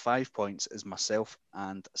 35 points, is myself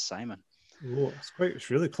and Simon. Oh, it's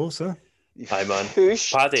really close, huh? Aye, man. Two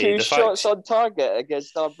Paddy, the shots fact on target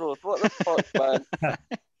against Arbroath. What the fuck, man?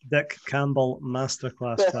 Dick Campbell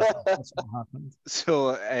masterclass. That's what happened.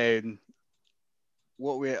 So,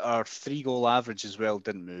 our 3-goal average as well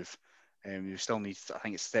didn't move. We still need, I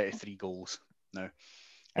think it's 33 goals now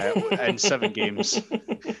in 7 games.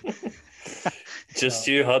 just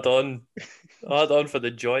you had on for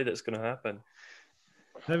the joy that's going to happen.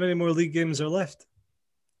 How many more league games are left?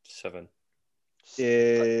 7.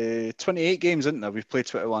 28 games, isn't there? We've played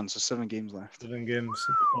 21, so 7 games left. 7 games,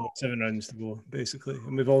 7 rounds to go, basically.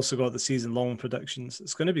 And we've also got the season-long predictions.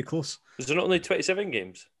 It's going to be close. Is there not only 27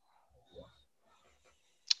 games?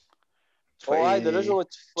 Oh, aye, there is only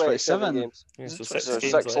 27 games. Yeah, so There's 6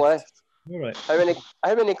 games 6 left. left. All right.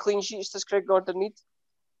 How many clean sheets does Craig Gordon need?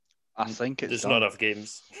 I think it's There's done. not enough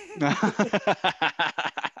games.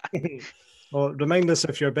 Well, remind us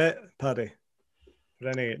of your bet, Paddy, for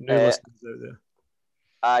any new listeners out there.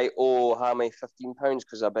 I owe Hammy £15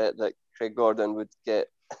 because I bet that Craig Gordon would get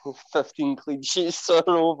 15 clean sheets thrown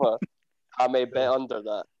over. Hammy bet under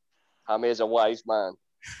that. Hammy is a wise man.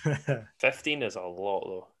 15 is a lot,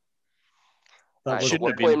 though. That shouldn't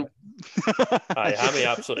have been. Aye, Hammy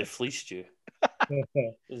absolutely fleeced you.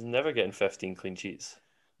 He's never getting 15 clean sheets.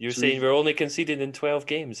 You're saying we're only conceding in 12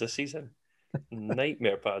 games this season?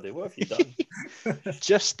 Nightmare, Paddy. What have you done?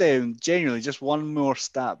 Just genuinely, just one more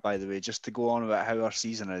stat, by the way, just to go on about how our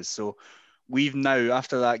season is. So we've now,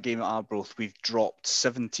 after that game at Arbroath, we've dropped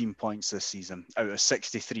 17 points this season out of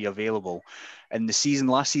 63 available. And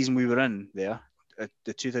last season we were in there,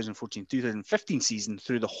 the 2014-2015 season,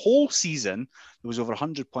 through the whole season, there was over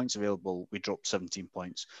 100 points available. We dropped 17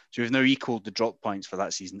 points. So we've now equaled the drop points for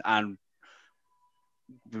that season. And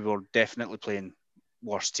we were definitely playing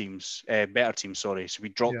better teams, sorry. So we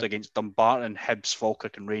dropped against Dumbarton, Hibs,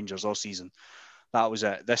 Falkirk and Rangers all season. That was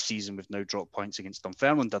it. This season, we've now dropped points against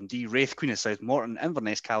Dunfermline, Dundee, Raith, Queen of South Morton,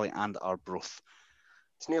 Inverness, Cali and Arbroath.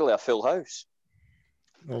 It's nearly a full house.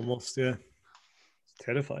 Almost, yeah. It's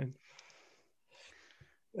terrifying.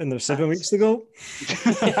 And there's 7 weeks to go.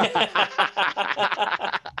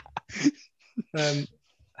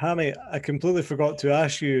 Hammy, I completely forgot to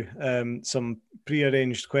ask you some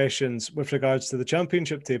pre-arranged questions with regards to the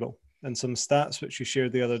championship table and some stats which you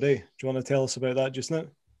shared the other day. Do you want to tell us about that just now?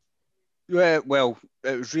 Well,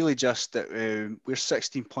 it was really just that we're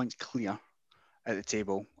 16 points clear at the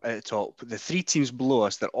table, at the top. The 3 teams below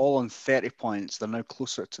us, they're all on 30 points. They're now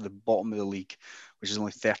closer to the bottom of the league, which is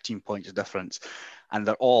only 13 points of difference. And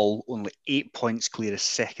they're all only 8 points clear of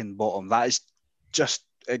second bottom. That is just...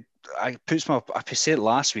 I said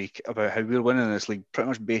last week about how we're winning this league pretty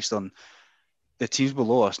much based on the teams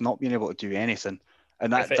below us not being able to do anything.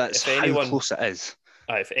 And that's how close it is.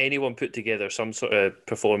 If anyone put together some sort of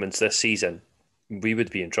performance this season, we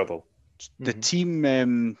would be in trouble. The team,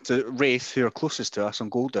 the Raith, who are closest to us on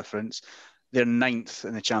goal difference, they're 9th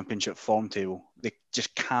in the championship form table. They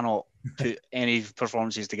just cannot put any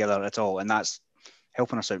performances together at all. And that's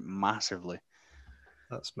helping us out massively.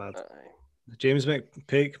 That's mad. James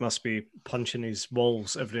McPake must be punching his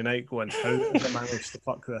walls every night going, how did I manage to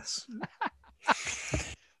fuck this?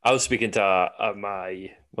 I was speaking to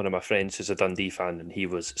one of my friends who's a Dundee fan, and he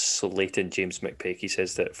was slating James McPake. He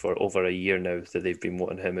says that for over a year now that they've been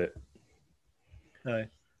wanting him out. Aye.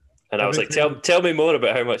 And I was like, tell me more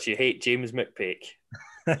about how much you hate James McPake.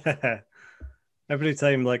 Every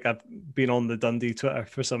time I've been on the Dundee Twitter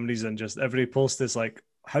for some reason, just every post is like,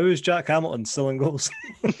 how is Jack Hamilton still in goals?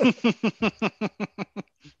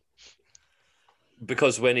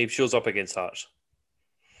 Because when he shows up against Hearts.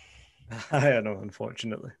 I know,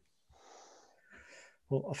 unfortunately.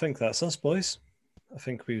 Well, I think that's us, boys. I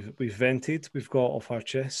think we've vented. We've got off our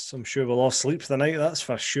chests. I'm sure we'll all sleep tonight, that's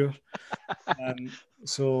for sure.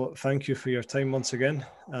 So thank you for your time once again.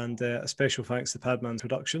 And a special thanks to Padman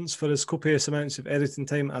Productions for his copious amounts of editing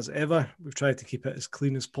time as ever. We've tried to keep it as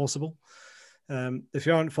clean as possible. If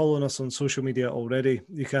you aren't following us on social media already,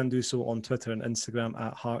 you can do so on Twitter and Instagram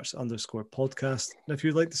at hearts_podcast. And if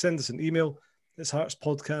you'd like to send us an email, it's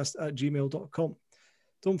heartspodcast@gmail.com.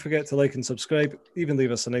 Don't forget to like and subscribe, even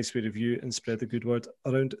leave us a nice review and spread the good word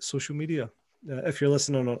around social media. If you're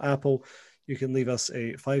listening on Apple, you can leave us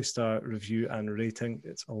a 5-star review and rating.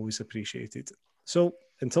 It's always appreciated. So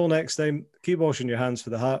until next time, keep washing your hands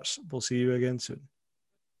for the Hearts. We'll see you again soon.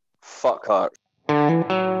 Fuck Hearts.